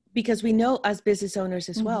 because we know as business owners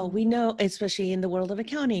as well, we know, especially in the world of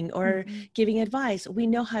accounting or giving advice, we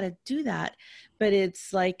know how to do that. But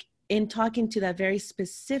it's like, in talking to that very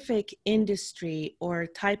specific industry or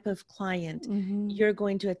type of client, you're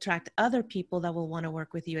going to attract other people that will want to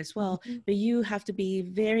work with you as well. But you have to be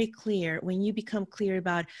very clear. When you become clear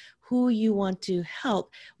about who you want to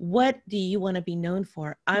help, what do you want to be known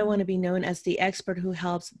for? I want to be known as the expert who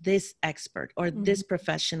helps this expert or this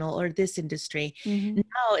professional or this industry.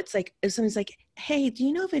 Now it's like, if someone's like, hey, do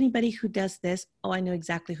you know of anybody who does this? Oh, I know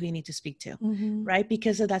exactly who you need to speak to, right?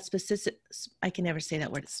 Because of that specific, I can never say that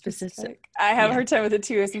word, specific. I have a hard time with it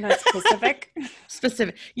too. Isn't that specific?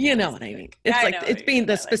 Specific. You know what I mean? It's like, it's being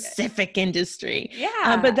the specific industry.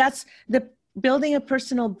 But that's the, building a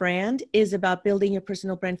personal brand is about building your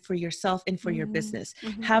personal brand for yourself and for your business.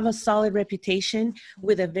 Have a solid reputation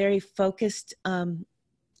with a very focused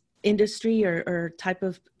industry or type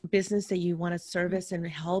of business that you want to service and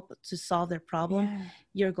help to solve their problem.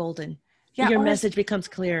 You're golden. Your message becomes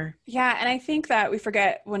clear. And I think that we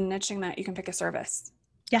forget when niching that you can pick a service.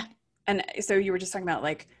 And so you were just talking about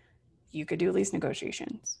like, you could do lease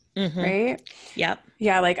negotiations, right?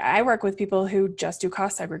 Like I work with people who just do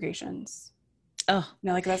cost segregations. You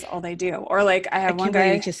know, like that's all they do. Or like I have one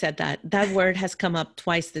guy. You just said that. That word has come up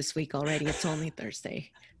twice this week already. It's only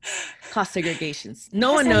Thursday. Cost segregations.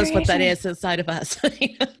 No one knows what that is inside of us.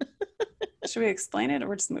 Should we explain it, or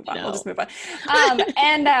we'll just move on? We'll just move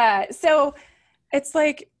on. So it's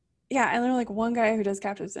like, I learned like one guy who does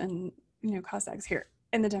captives and, you know, cost segs here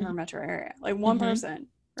in the Denver metro area, like one person,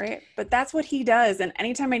 right? But that's what he does. And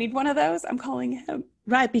anytime I need one of those, I'm calling him.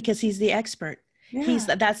 Right. Because he's the expert.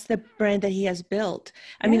 That's the brand that he has built.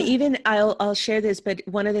 I mean, even I'll share this, but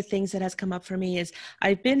one of the things that has come up for me is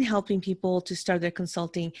I've been helping people to start their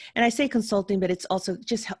consulting, and I say consulting, but it's also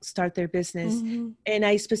just start their business. And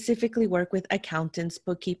I specifically work with accountants,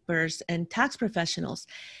 bookkeepers, and tax professionals.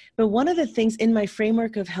 But one of the things in my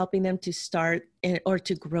framework of helping them to start or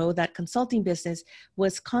to grow that consulting business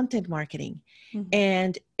was content marketing.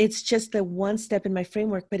 And it's just the one step in my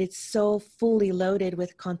framework, but it's so fully loaded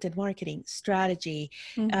with content marketing strategy.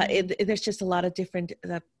 There's just a lot of different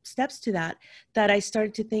steps to that I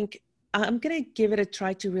started to think, I'm going to give it a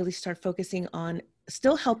try to really start focusing on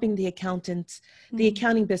still helping the accountants, the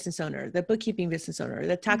accounting business owner, the bookkeeping business owner,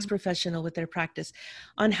 the tax professional with their practice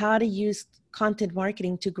on how to use content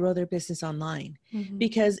marketing to grow their business online.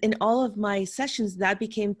 Because in all of my sessions, that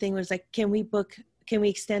became thing was like, can we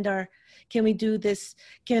do this?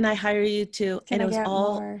 Can I hire you to, and it was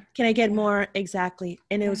all, can I get more? Exactly.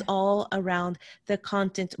 And it was all around the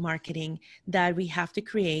content marketing that we have to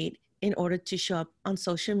create in order to show up on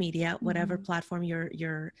social media, whatever platform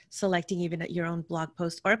you're selecting, even at your own blog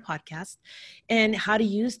post or a podcast, and how to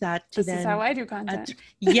use that to This is how I do content.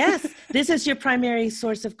 Yes, this is your primary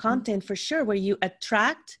source of content for sure, where you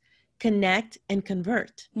attract, connect, and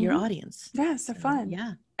convert your audience. Yeah, so fun.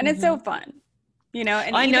 Yeah. And it's so fun. You know,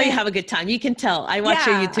 and I know you have a good time. You can tell. I watch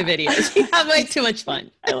your YouTube videos. You have way too much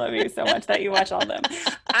fun. I love you so much that you watch all of them.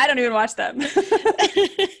 I don't even watch them.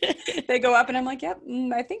 They go up and I'm like, yep,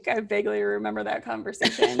 I think I vaguely remember that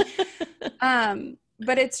conversation.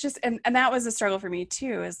 But it's just, and that was a struggle for me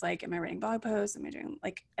too, is like, am I writing blog posts? Am I doing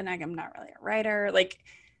like, and I'm not really a writer, like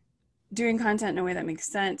doing content in a way that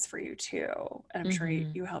makes sense for you too. And I'm sure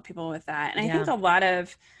you help people with that. And I think a lot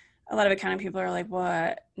of accounting people are like,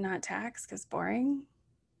 what, not tax? 'Cause boring.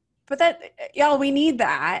 But that, y'all, we need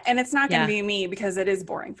that. And it's not going to be me because it is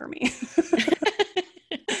boring for me.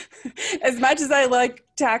 As much as I like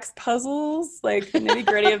tax puzzles, like the nitty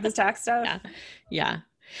gritty of the tax stuff. Yeah.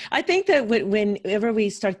 I think that whenever we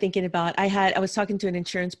start thinking about, I was talking to an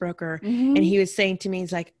insurance broker and he was saying to me,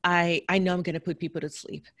 he's like, I know I'm going to put people to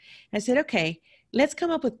sleep. I said, okay, let's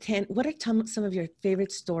come up with 10. What are some of your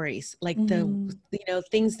favorite stories? Like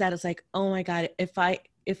things that is like, oh my God, if I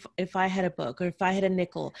had a book or if I had a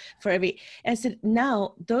nickel for every, I said,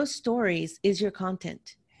 now those stories is your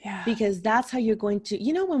content. Yeah. Because that's how you're going to,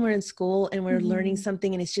 when we're in school and we're learning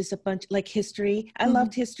something and it's just a bunch like history. I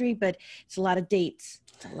loved history, but it's a lot of dates.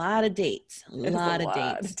 It's a lot of dates.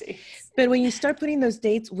 But when you start putting those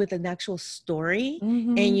dates with an actual story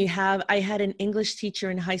and I had an English teacher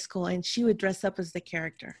in high school and she would dress up as the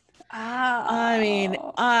character.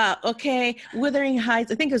 Okay. Wuthering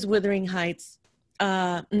Heights. I think it was Wuthering Heights.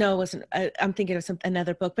 No, it wasn't. I'm thinking of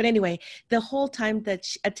another book. But anyway, the whole time that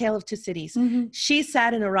A Tale of Two Cities, she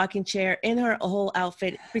sat in a rocking chair in her whole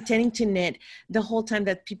outfit, pretending to knit the whole time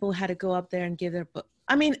that people had to go up there and give their book.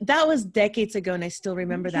 I mean, that was decades ago, and I still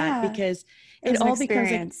remember that because it all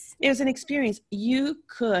becomes it was an experience. You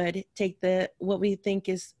could take what we think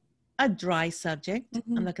is a dry subject.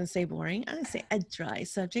 I'm not going to say boring. I'm going to say a dry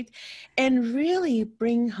subject, and really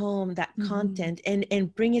bring home that content and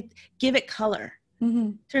give it color.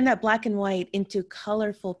 Turn that black and white into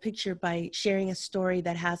colorful picture by sharing a story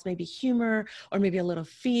that has maybe humor or maybe a little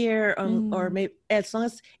fear or maybe as long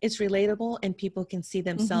as it's relatable and people can see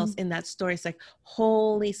themselves in that story. It's like,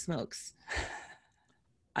 holy smokes,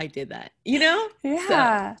 I did that, Yeah.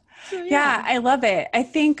 Yeah, I love it. I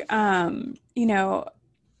think, and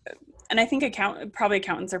I think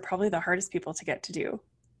accountants are probably the hardest people to get to do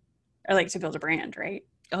or like to build a brand, right?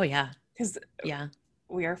 Oh yeah. Because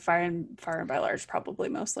we are far and by large, probably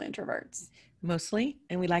mostly introverts. Mostly.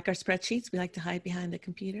 And we like our spreadsheets. We like to hide behind the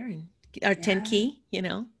computer and our 10 key,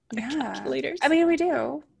 our calculators. I mean, we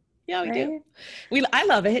do. Yeah, we do. I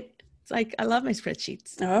love it. It's like, I love my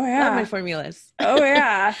spreadsheets. Oh yeah. I love my formulas. Oh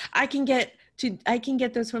yeah. I can get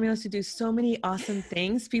those formulas to do so many awesome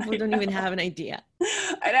things. People don't even have an idea.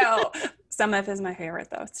 I know. SumIf is my favorite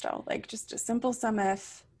though, still. Like just a simple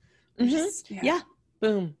SumIf. Yeah.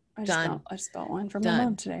 Boom. I just built one for my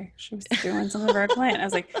mom today. She was doing something for a client. I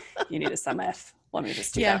was like, you need a SumIf. Let me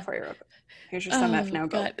just do that for you real quick. Here's your SumIf. Now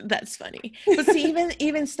go. That's funny. But see,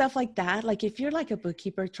 even stuff like that, like if you're like a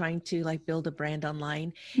bookkeeper trying to like build a brand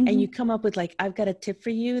online and you come up with like, I've got a tip for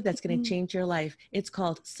you that's going to change your life. It's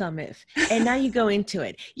called SumIf. And now you go into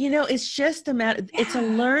it. It's just a matter, it's a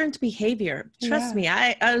learned behavior. Trust me.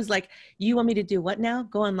 I was like, you want me to do what now?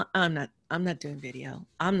 Go on. I'm not doing video.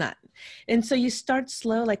 I'm not. And so you start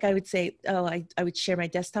slow. Like I would say, I would share my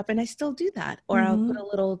desktop and I still do that. Or I'll put a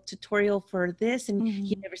little tutorial for this and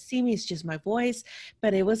you never see me. It's just my voice.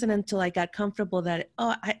 But it wasn't until I got comfortable that,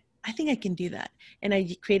 I think I can do that. And I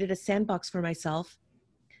created a sandbox for myself.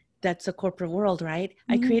 That's a corporate world, right?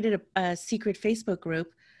 I created a secret Facebook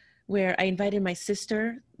group where I invited my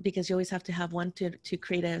sister, because you always have to have one to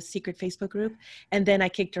create a secret Facebook group. And then I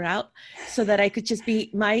kicked her out so that I could just be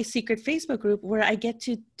my secret Facebook group where I get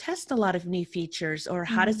to test a lot of new features, or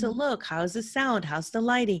how does it look? How's the sound? How's the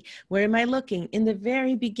lighting? Where am I looking? In the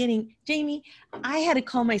very beginning, Jamie, I had to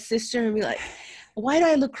call my sister and be like, why do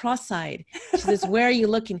I look cross-eyed? She says, where are you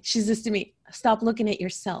looking? She says to me, stop looking at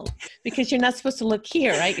yourself, because you're not supposed to look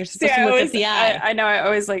here, right? You're supposed to look at the eye. I know, I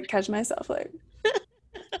always like catch myself like,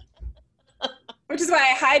 which is why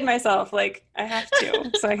I hide myself. Like I have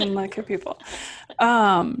to, so I can look at people.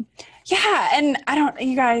 Yeah. And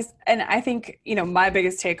you guys, and I think, my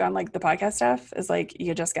biggest take on like the podcast stuff is like,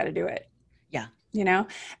 you just got to do it. Yeah.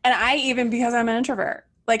 And because I'm an introvert,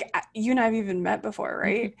 like you and I've even met before,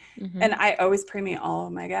 right? Mm-hmm. And I always pre-meet all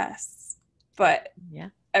of my guests, but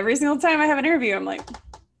every single time I have an interview, I'm like,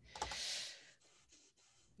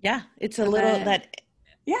 it's a little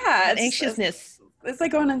anxiousness. It's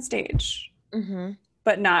like going on stage.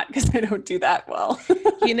 But not, because I don't do that well.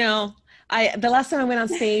 The last time I went on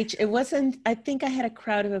stage, I think I had a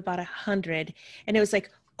crowd of about 100, and it was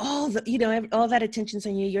like, all that attention's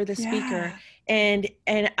on you. You're the speaker. And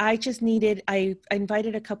I just I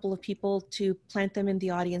invited a couple of people to plant them in the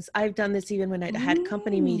audience. I've done this even when I had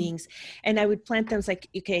company meetings, and I would plant them. It's like,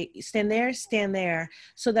 okay, stand there.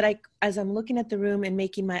 So that as I'm looking at the room and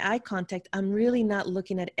making my eye contact, I'm really not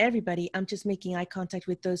looking at everybody. I'm just making eye contact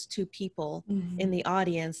with those two people in the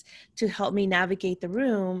audience to help me navigate the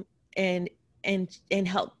room and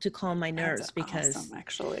help to calm my nerves. That's because awesome,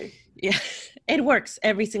 actually. Yeah, it works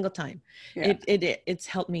every single time. Yeah. It's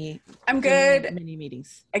helped me. I'm good. In many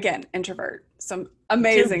meetings. Again, introvert. Some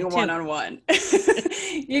amazing one-on-one.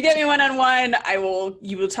 You get me one-on-one.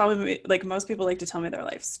 You will tell me, like most people like to tell me their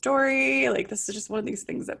life story. Like this is just one of these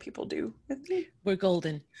things that people do with me. We're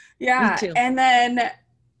golden. Yeah. Me too. And then,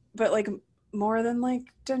 but like more than like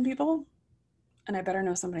 10 people, and I better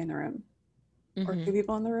know somebody in the room. Or 2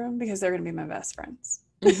 people in the room, because they're going to be my best friends.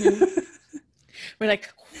 We're like,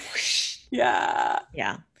 whoosh. Yeah.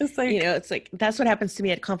 It's like, it's like, that's what happens to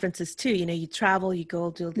me at conferences too. You travel, you go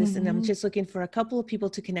do this, and I'm just looking for a couple of people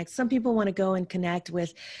to connect. Some people want to go and connect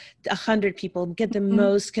with 100 people and get the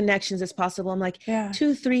most connections as possible. I'm like,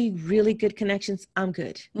 2, 3 really good connections, I'm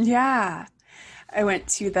good. Yeah. I went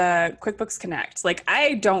to the QuickBooks Connect. Like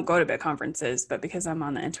I don't go to big conferences, but because I'm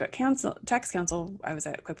on the Intuit Tax Council, I was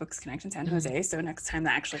at QuickBooks Connect in San Jose. So next time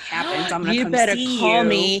that actually happens, I'm going to come see you. You better call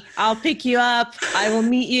me. I'll pick you up. I will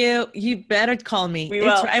meet you. You better call me. We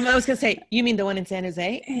will. I was going to say, you mean the one in San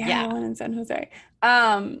Jose? Yeah, the one in San Jose.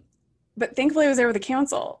 But thankfully I was there with the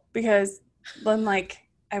council, because then like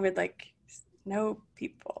I would like know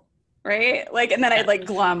people, right? Like, and then I'd like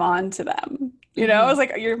glom on to them. I was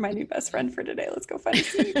like, you're my new best friend for today. Let's go find a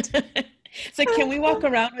seat. It's like, can we walk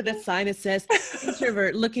around with a sign that says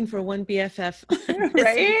introvert looking for one BFF?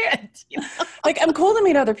 Right? Like, I'm cool to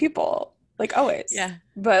meet other people, like always. Yeah.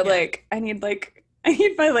 But like, I need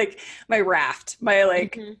my raft, my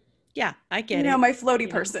like, yeah, I get it. My floaty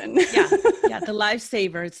person. Yeah, the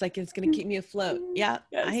lifesaver. It's like, it's going to keep me afloat. Yeah,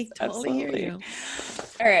 yes, I totally hear you.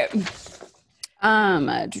 All right.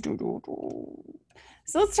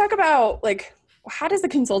 So let's talk about like, how does the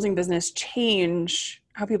consulting business change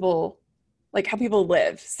how people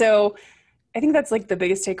live? So I think that's like the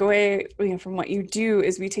biggest takeaway from what you do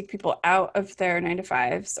is we take people out of their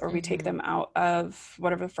 9-to-5s, or we take them out of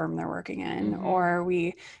whatever firm they're working in, or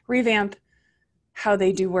we revamp how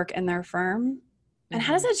they do work in their firm. And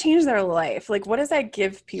how does that change their life? Like, what does that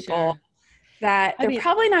give people that they're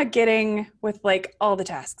probably not getting with like all the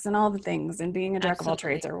tasks and all the things and being a jack of all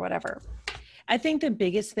trades or whatever? I think the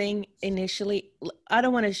biggest thing initially, I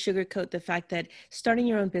don't want to sugarcoat the fact that starting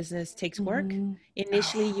your own business takes work.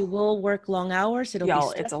 Initially, you will work long hours. It'll be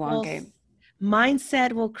stressful. It's a long game.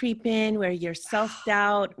 Mindset will creep in where your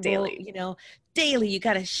self-doubt daily, you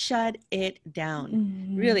got to shut it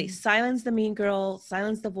down. Really silence the mean girl,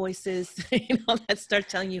 silence the voices, that start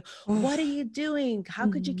telling you, what are you doing? How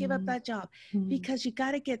could you give up that job? Because you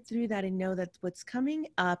got to get through that and know that what's coming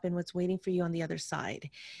up and what's waiting for you on the other side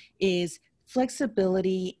is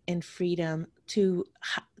flexibility and freedom to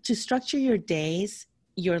structure your days,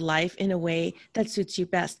 your life in a way that suits you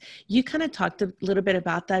best. You kind of talked a little bit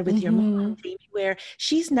about that with your mom, Jamie, where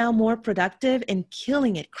she's now more productive and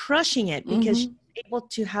killing it, crushing it, because she's able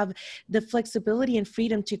to have the flexibility and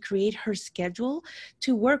freedom to create her schedule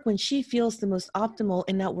to work when she feels the most optimal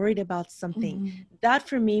and not worried about something. That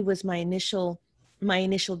for me was my initial my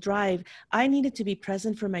initial drive, I needed to be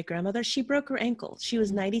present for my grandmother. She broke her ankle. She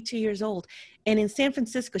was 92 years old. And in San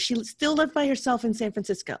Francisco, she still lived by herself in San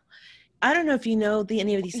Francisco. I don't know if you know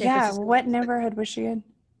any of these San Francisco. What neighborhood was she in?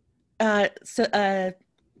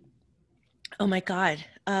 Oh my God.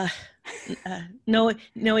 Noe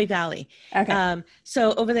Valley. Okay.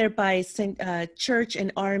 So over there by Church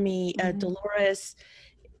and Army, Dolores,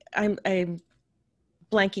 I'm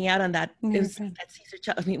blanking out on that. It was at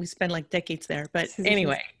Caesar. I mean, we spent like decades there, but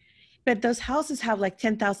anyway. But those houses have like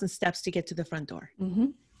 10,000 steps to get to the front door.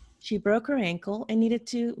 She broke her ankle and needed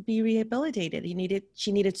to be rehabilitated.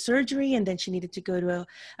 She needed surgery, and then she needed to go to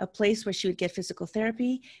a place where she would get physical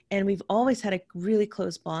therapy. And we've always had a really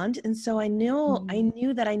close bond. And so I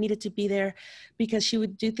knew that I needed to be there because she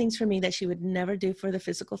would do things for me that she would never do for the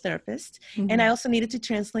physical therapist. And I also needed to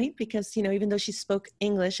translate because, even though she spoke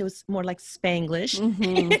English, it was more like Spanglish.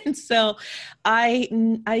 And so I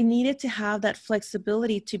needed to have that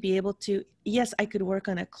flexibility to be able to, yes, I could work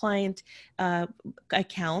on a client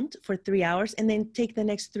account for 3 hours and then take the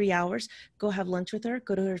next 3 hours, go have lunch with her,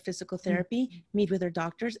 go to her physical therapy, meet with her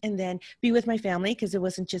doctors, and then be with my family because it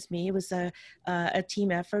wasn't just me. It was a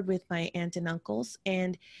team effort with my aunt and uncles,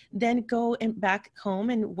 and then go and back home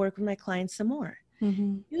and work with my clients some more.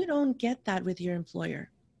 You don't get that with your employer.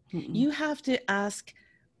 You have to ask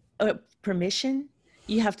permission.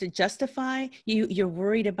 You have to justify. You're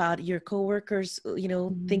worried about your coworkers,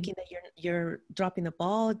 thinking that you're dropping the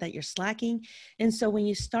ball, that you're slacking. And so when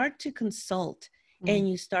you start to consult and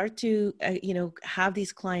you start to, have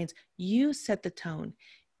these clients, you set the tone.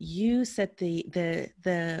 You set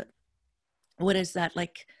the what is that,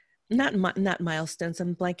 like, not milestones.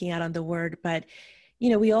 I'm blanking out on the word, but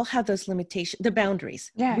we all have those limitations, the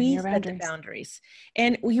boundaries. We set the boundaries.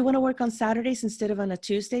 And you want to work on Saturdays instead of on a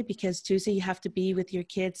Tuesday because Tuesday you have to be with your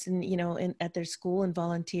kids and, at their school and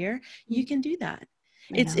volunteer. You can do that.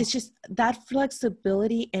 It's just that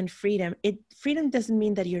flexibility and freedom. Freedom doesn't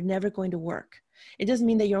mean that you're never going to work. It doesn't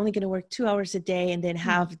mean that you're only going to work 2 hours a day and then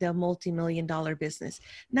have the multi-million-dollar business.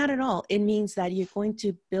 Not at all. It means that you're going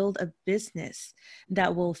to build a business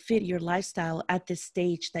that will fit your lifestyle at this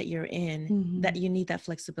stage that you're in, that you need that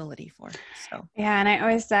flexibility for. So yeah, and I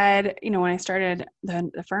always said, when I started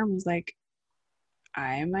the firm, was like,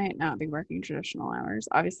 I might not be working traditional hours.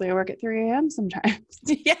 Obviously, I work at 3 a.m. sometimes.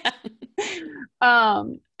 Yeah.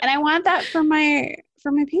 And I want that for my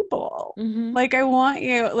people. Like, I want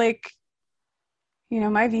you, like,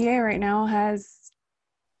 my VA right now I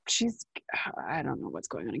don't know what's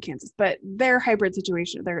going on in Kansas, but their hybrid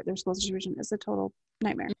situation, their school situation is a total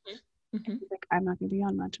nightmare. He's like, I'm not going to be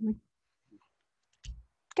on much. I'm like,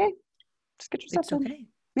 okay, just get your stuff done. Okay.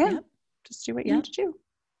 Yeah. Yep. Just do what you need to do.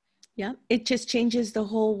 Yeah. It just changes the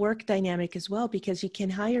whole work dynamic as well, because you can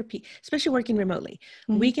hire people, especially working remotely.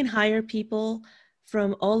 We can hire people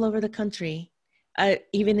from all over the country,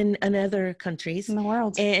 even in other countries in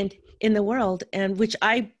the world, and which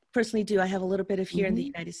I personally do. I have a little bit of here in the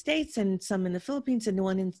United States and some in the Philippines and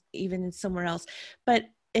one even in somewhere else, but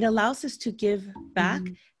it allows us to give back.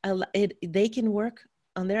 They can work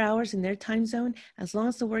on their hours in their time zone as long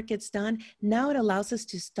as the work gets done. Now it allows us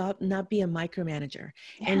to not be a micromanager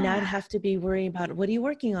and not have to be worrying about what are you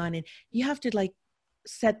working on, and you have to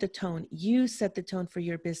set the tone. You set the tone for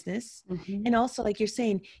your business. And also, like you're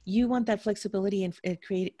saying, you want that flexibility and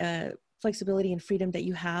create flexibility and freedom that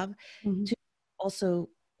you have to also,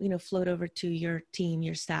 float over to your team,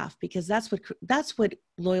 your staff, because that's what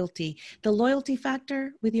the loyalty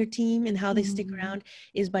factor with your team and how they stick around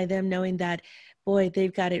is by them knowing that, boy,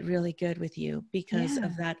 they've got it really good with you because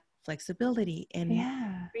of that flexibility and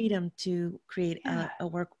freedom to create a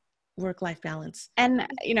work-life balance. And,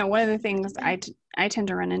 one of the things I tend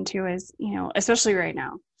to run into is, especially right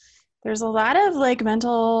now, there's a lot of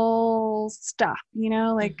mental stuff,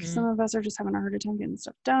 some of us are just having a harder time getting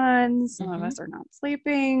stuff done. Some of us are not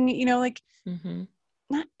sleeping,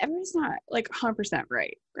 not everybody's not 100%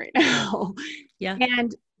 right now. Yeah.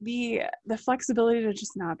 And the flexibility to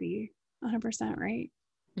just not be 100% right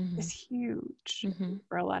is huge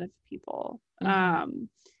for a lot of people. I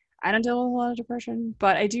don't deal with a lot of depression,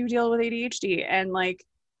 but I do deal with ADHD. And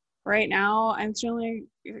right now I'm extremely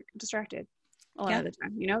distracted a lot of the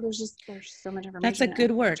time. There's so much information. That's a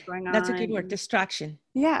good word. That's a good word. Distraction.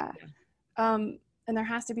 Yeah. And there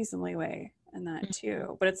has to be some leeway in that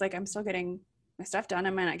too. But it's I'm still getting my stuff done. I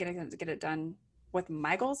might not get it done with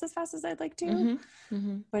my goals as fast as I'd like to,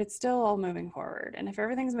 but it's still all moving forward. And if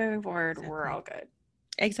everything's moving forward, we're all good.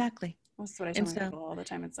 Exactly. That's what I tell people all the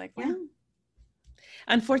time. It's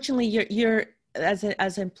unfortunately, you're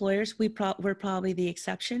as employers, we're probably the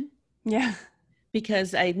exception. Yeah.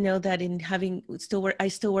 because I know that I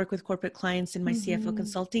still work with corporate clients in my CFO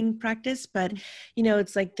consulting practice, but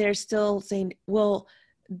it's like, they're still saying, well,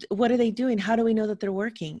 what are they doing? How do we know that they're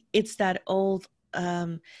working? It's that old,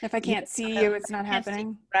 if I can't see you, it's not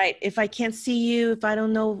happening. Right. If I can't see you, if I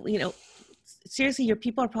don't know, seriously, your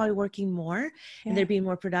people are probably working more and they're being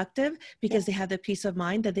more productive because they have the peace of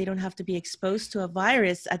mind that they don't have to be exposed to a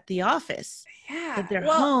virus at the office. Yeah. That they're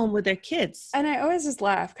home with their kids. And I always just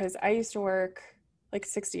laugh because I used to work like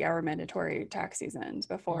 60-hour mandatory tax seasons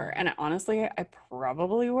before. And honestly, I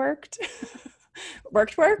probably worked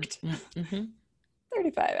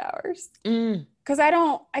 35 hours. Because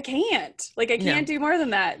I can't do more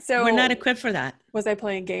than that. So we're not equipped for that. Was I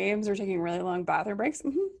playing games or taking really long bathroom breaks?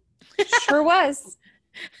 Sure was.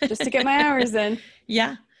 Just to get my hours in.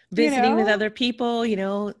 Yeah. Visiting with other people,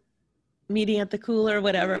 meeting at the cooler,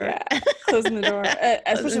 whatever. Yeah. Closing the door.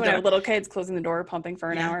 Especially when I have little kids, closing the door, pumping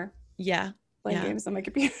for an hour. Yeah. Playing games on my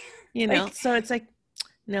computer. So it's like,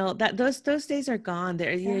 no, that those days are gone.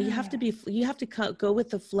 There, you have to go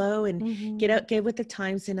with the flow and get with the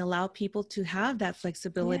times and allow people to have that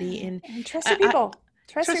flexibility and trust your people.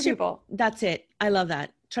 Trust your people. That's it. I love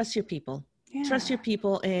that. Trust your people. Yeah. Trust your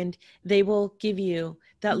people, and they will give you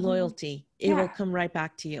that loyalty. It will come right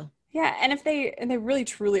back to you. Yeah, and if they really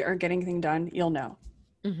truly aren't getting anything done, you'll know.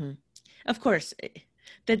 Of course.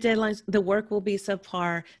 The deadlines, the work will be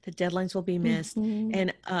subpar, the deadlines will be missed.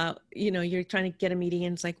 And, you're trying to get a meeting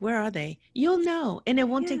and it's like, where are they? You'll know. And it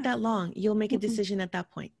won't take that long. You'll make a decision at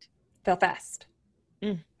that point. Feel fast.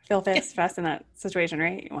 Feel fast in that situation,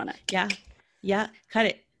 right? You want it. Yeah. Yeah. Cut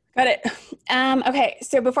it. Okay.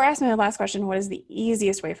 So before I ask my last question, what is the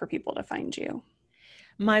easiest way for people to find you?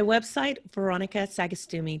 My website,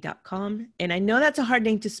 Veronica@Sagastume.com. And I know that's a hard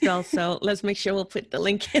name to spell, so let's make sure we'll put the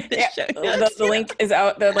link in the show notes. The link is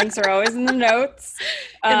out. The links are always in the notes.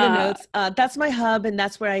 That's my hub. And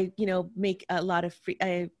that's where I, make a lot of free,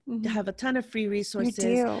 I have a ton of free resources.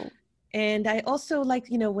 You do. And I also like,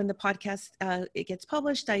 when the podcast, it gets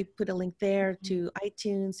published, I put a link there to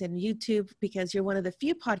iTunes and YouTube, because you're one of the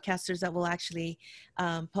few podcasters that will actually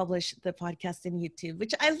publish the podcast in YouTube,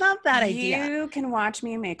 which I love that idea. You can watch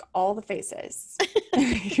me make all the faces.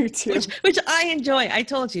 YouTube. Which I enjoy. I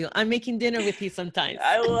told you, I'm making dinner with you sometimes.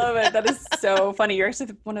 I love it. That is so funny. You're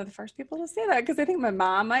actually one of the first people to say that, because I think my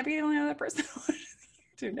mom might be the only other person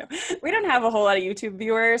no, we don't have a whole lot of YouTube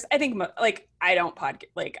viewers. I think I don't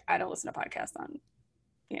listen to podcasts on,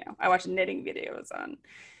 I watch knitting videos on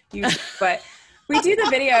YouTube, but we do the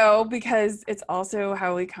video because it's also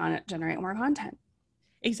how we generate more content.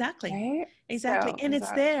 Exactly. Right? Exactly. And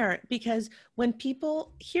it's there because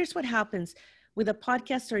here's what happens with a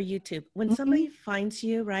podcast or YouTube. When somebody finds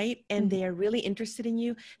you, right, and they are really interested in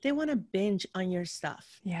you, they want to binge on your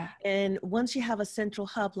stuff. Yeah. And once you have a central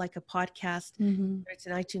hub like a podcast, whether it's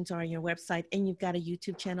in iTunes or on your website, and you've got a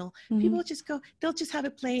YouTube channel, people they'll just have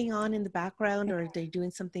it playing on in the background, or they're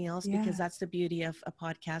doing something else, because that's the beauty of a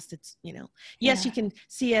podcast. It's, yes, you can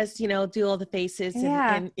see us, do all the faces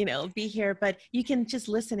and be here, but you can just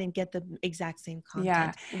listen and get the exact same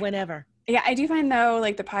content whenever. Yeah, I do find though,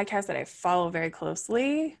 like the podcasts that I follow very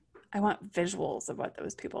closely, I want visuals of what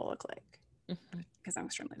those people look like, because I'm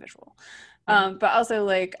extremely visual. But also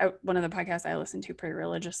one of the podcasts I listened to pretty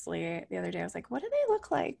religiously the other day, I was like, what do they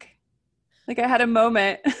look like? Like I had a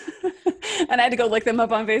moment and I had to go look them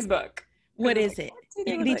up on Facebook. What is it?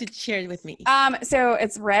 You need to share it with me. So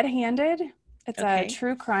it's Red Handed. It's a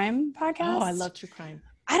true crime podcast. Oh, I love true crime.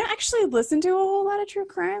 I don't actually listen to a whole lot of true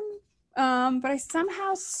crime. But I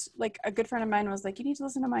somehow, a good friend of mine was like, you need to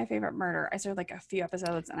listen to My Favorite Murder. I started a few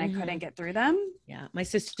episodes and I couldn't get through them. Yeah. My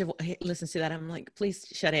sister listens to that. I'm like, please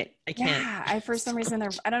shut it. I can't. Yeah. For some reason,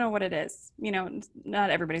 I don't know what it is. Not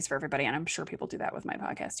everybody's for everybody. And I'm sure people do that with my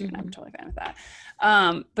podcast too. And I'm totally fine with that.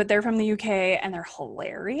 But they're from the UK and they're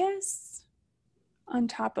hilarious on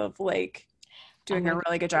top of doing a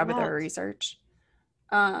really good job with their research.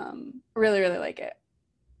 Really, really like it.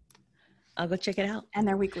 I'll go check it out. And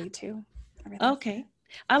they're weekly too. Okay.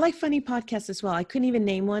 I like funny podcasts as well. I couldn't even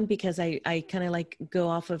name one because I kind of go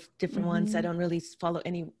off of different ones. I don't really follow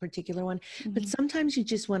any particular one, but sometimes you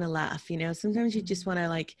just want to laugh, sometimes you just want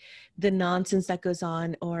to the nonsense that goes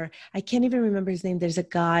on, or I can't even remember his name. There's a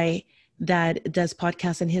guy that does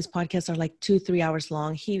podcasts and his podcasts are 2-3 hours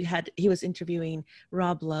long. He was interviewing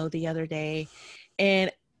Rob Lowe the other day, and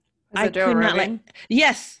I could not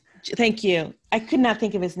yes. Thank you. I could not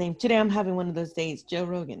think of his name. Today I'm having one of those days. Joe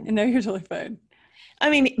Rogan. No, you're totally fine.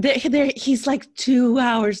 I mean, he's 2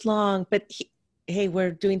 hours long, but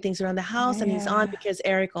we're doing things around the house and he's on because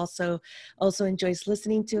Eric also enjoys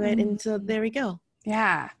listening to it. And so there we go.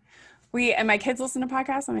 Yeah. And my kids listen to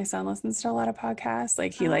podcasts, and my son listens to a lot of podcasts.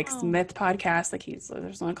 Like he likes myth podcasts. Like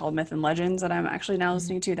there's one called Myth and Legends that I'm actually now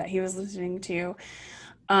listening to that he was listening to.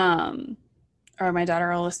 Or my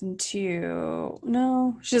daughter will listen to,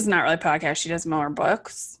 no, she does not really podcast. She does more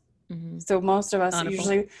books. So most of us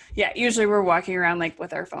usually we're walking around like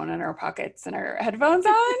with our phone in our pockets and our headphones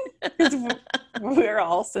on because we're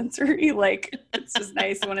all sensory. Like it's just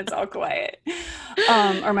nice when it's all quiet.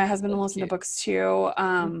 Or my husband will listen to books too.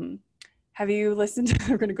 Have you listened to,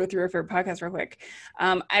 we're going to go through our favorite podcast real quick.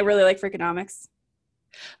 I really like Freakonomics.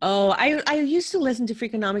 Oh, I used to listen to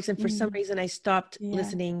Freakonomics, and for some reason I stopped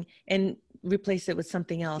listening and replace it with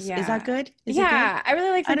something else. Is that good? Is it good? I really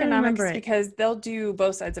like Freakonomics because they'll do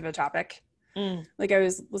both sides of a topic. Like I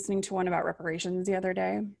was listening to one about reparations the other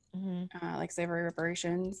day, like slavery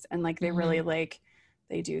reparations, and like they really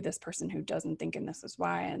they do this person who doesn't think and this is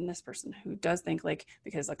why, and this person who does think, like,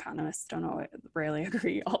 because economists rarely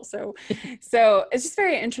agree also. So it's just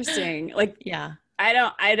very interesting. Like, I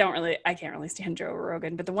can't really stand Joe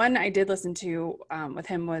Rogan, but the one I did listen to with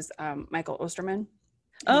him was Michael Osterman.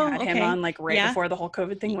 Had him on like before the whole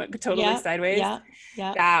COVID thing went totally sideways. Yeah.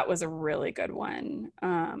 That was a really good one.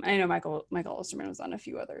 I know Michael Osterman was on a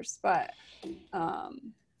few others, but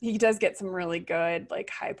he does get some really good, like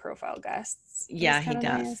high profile guests. Yeah, he does.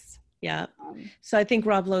 Nice. Yeah. So I think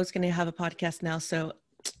Rob Lowe's going to have a podcast now. So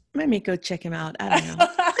let me go check him out. I don't know.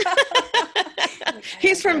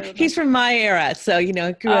 He's from my era. So,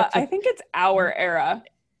 grew up. I think it's our era.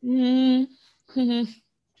 All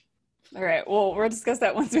right. Well, we'll discuss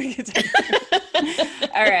that once we get to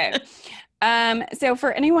All right. So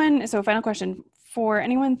final question for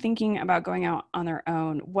anyone thinking about going out on their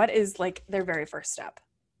own, what is like their very first step?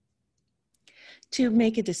 To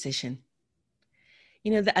make a decision.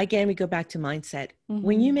 Again, we go back to mindset.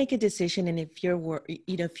 When you make a decision, and if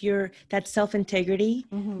you're that self-integrity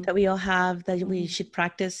that we all have, that we should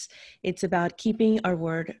practice, it's about keeping our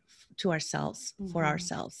word to ourselves, for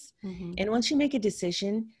ourselves. And once you make a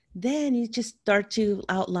decision, then you just start to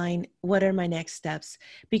outline, what are my next steps?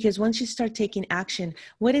 Because once you start taking action,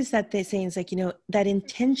 what is that they say? It's like, that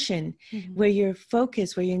intention where your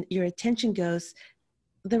focus, where your attention goes,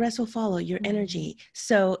 the rest will follow, your energy.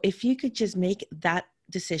 So if you could just make that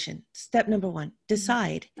decision, step number one,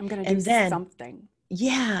 decide. I'm going to do something.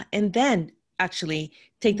 Yeah. And then actually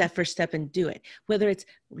take that first step and do it. Whether it's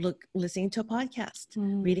listening to a podcast,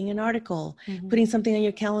 reading an article, putting something on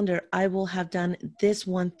your calendar. I will have done this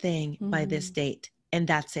one thing by this date. And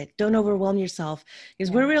that's it. Don't overwhelm yourself,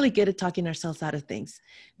 because we're really good at talking ourselves out of things.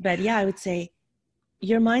 But I would say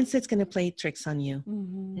your mindset's going to play tricks on you.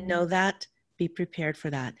 Know that. Be prepared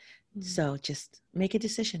for that. So just make a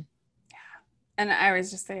decision. Yeah. And I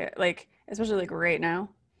always just say it, like, especially like right now,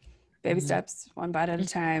 baby steps, one bite at a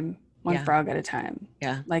time, one frog at a time.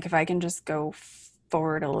 Yeah. Like if I can just go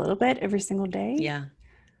forward a little bit every single day. Yeah.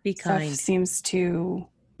 Be kind. Seems to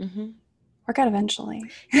work out eventually.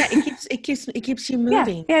 Yeah. It keeps you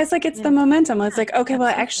moving. Yeah. It's like, it's the momentum. It's like, okay, well,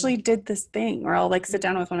 I actually did this thing. Or I'll like sit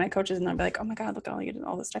down with one of my coaches and I'll be like, oh my God, look at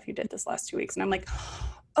all the stuff you did this last 2 weeks. And I'm like,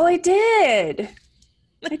 oh, I did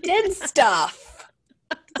stuff.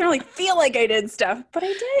 I don't really feel like I did stuff, but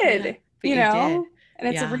I did, you know? And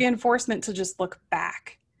it's a reinforcement to just look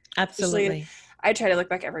back. Absolutely. Usually, I try to look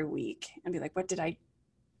back every week and be like, what did I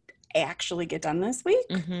actually get done this week?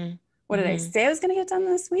 What did I say I was going to get done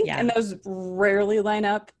this week? Yeah. And those rarely line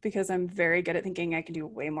up because I'm very good at thinking I can do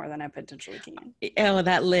way more than I potentially can. Oh,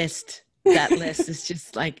 that list is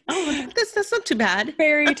just like, oh, that's not too bad.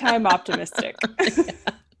 Very time optimistic.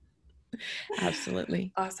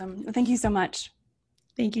 Absolutely. Awesome. Thank you so much.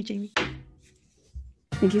 Thank you, Jamie.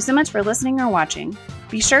 Thank you so much for listening or watching.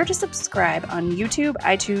 Be sure to subscribe on YouTube,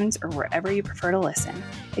 iTunes, or wherever you prefer to listen.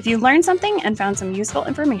 If you learned something and found some useful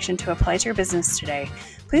information to apply to your business today,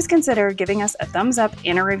 please consider giving us a thumbs up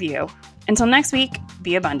and a review. Until next week,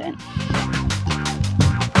 be abundant.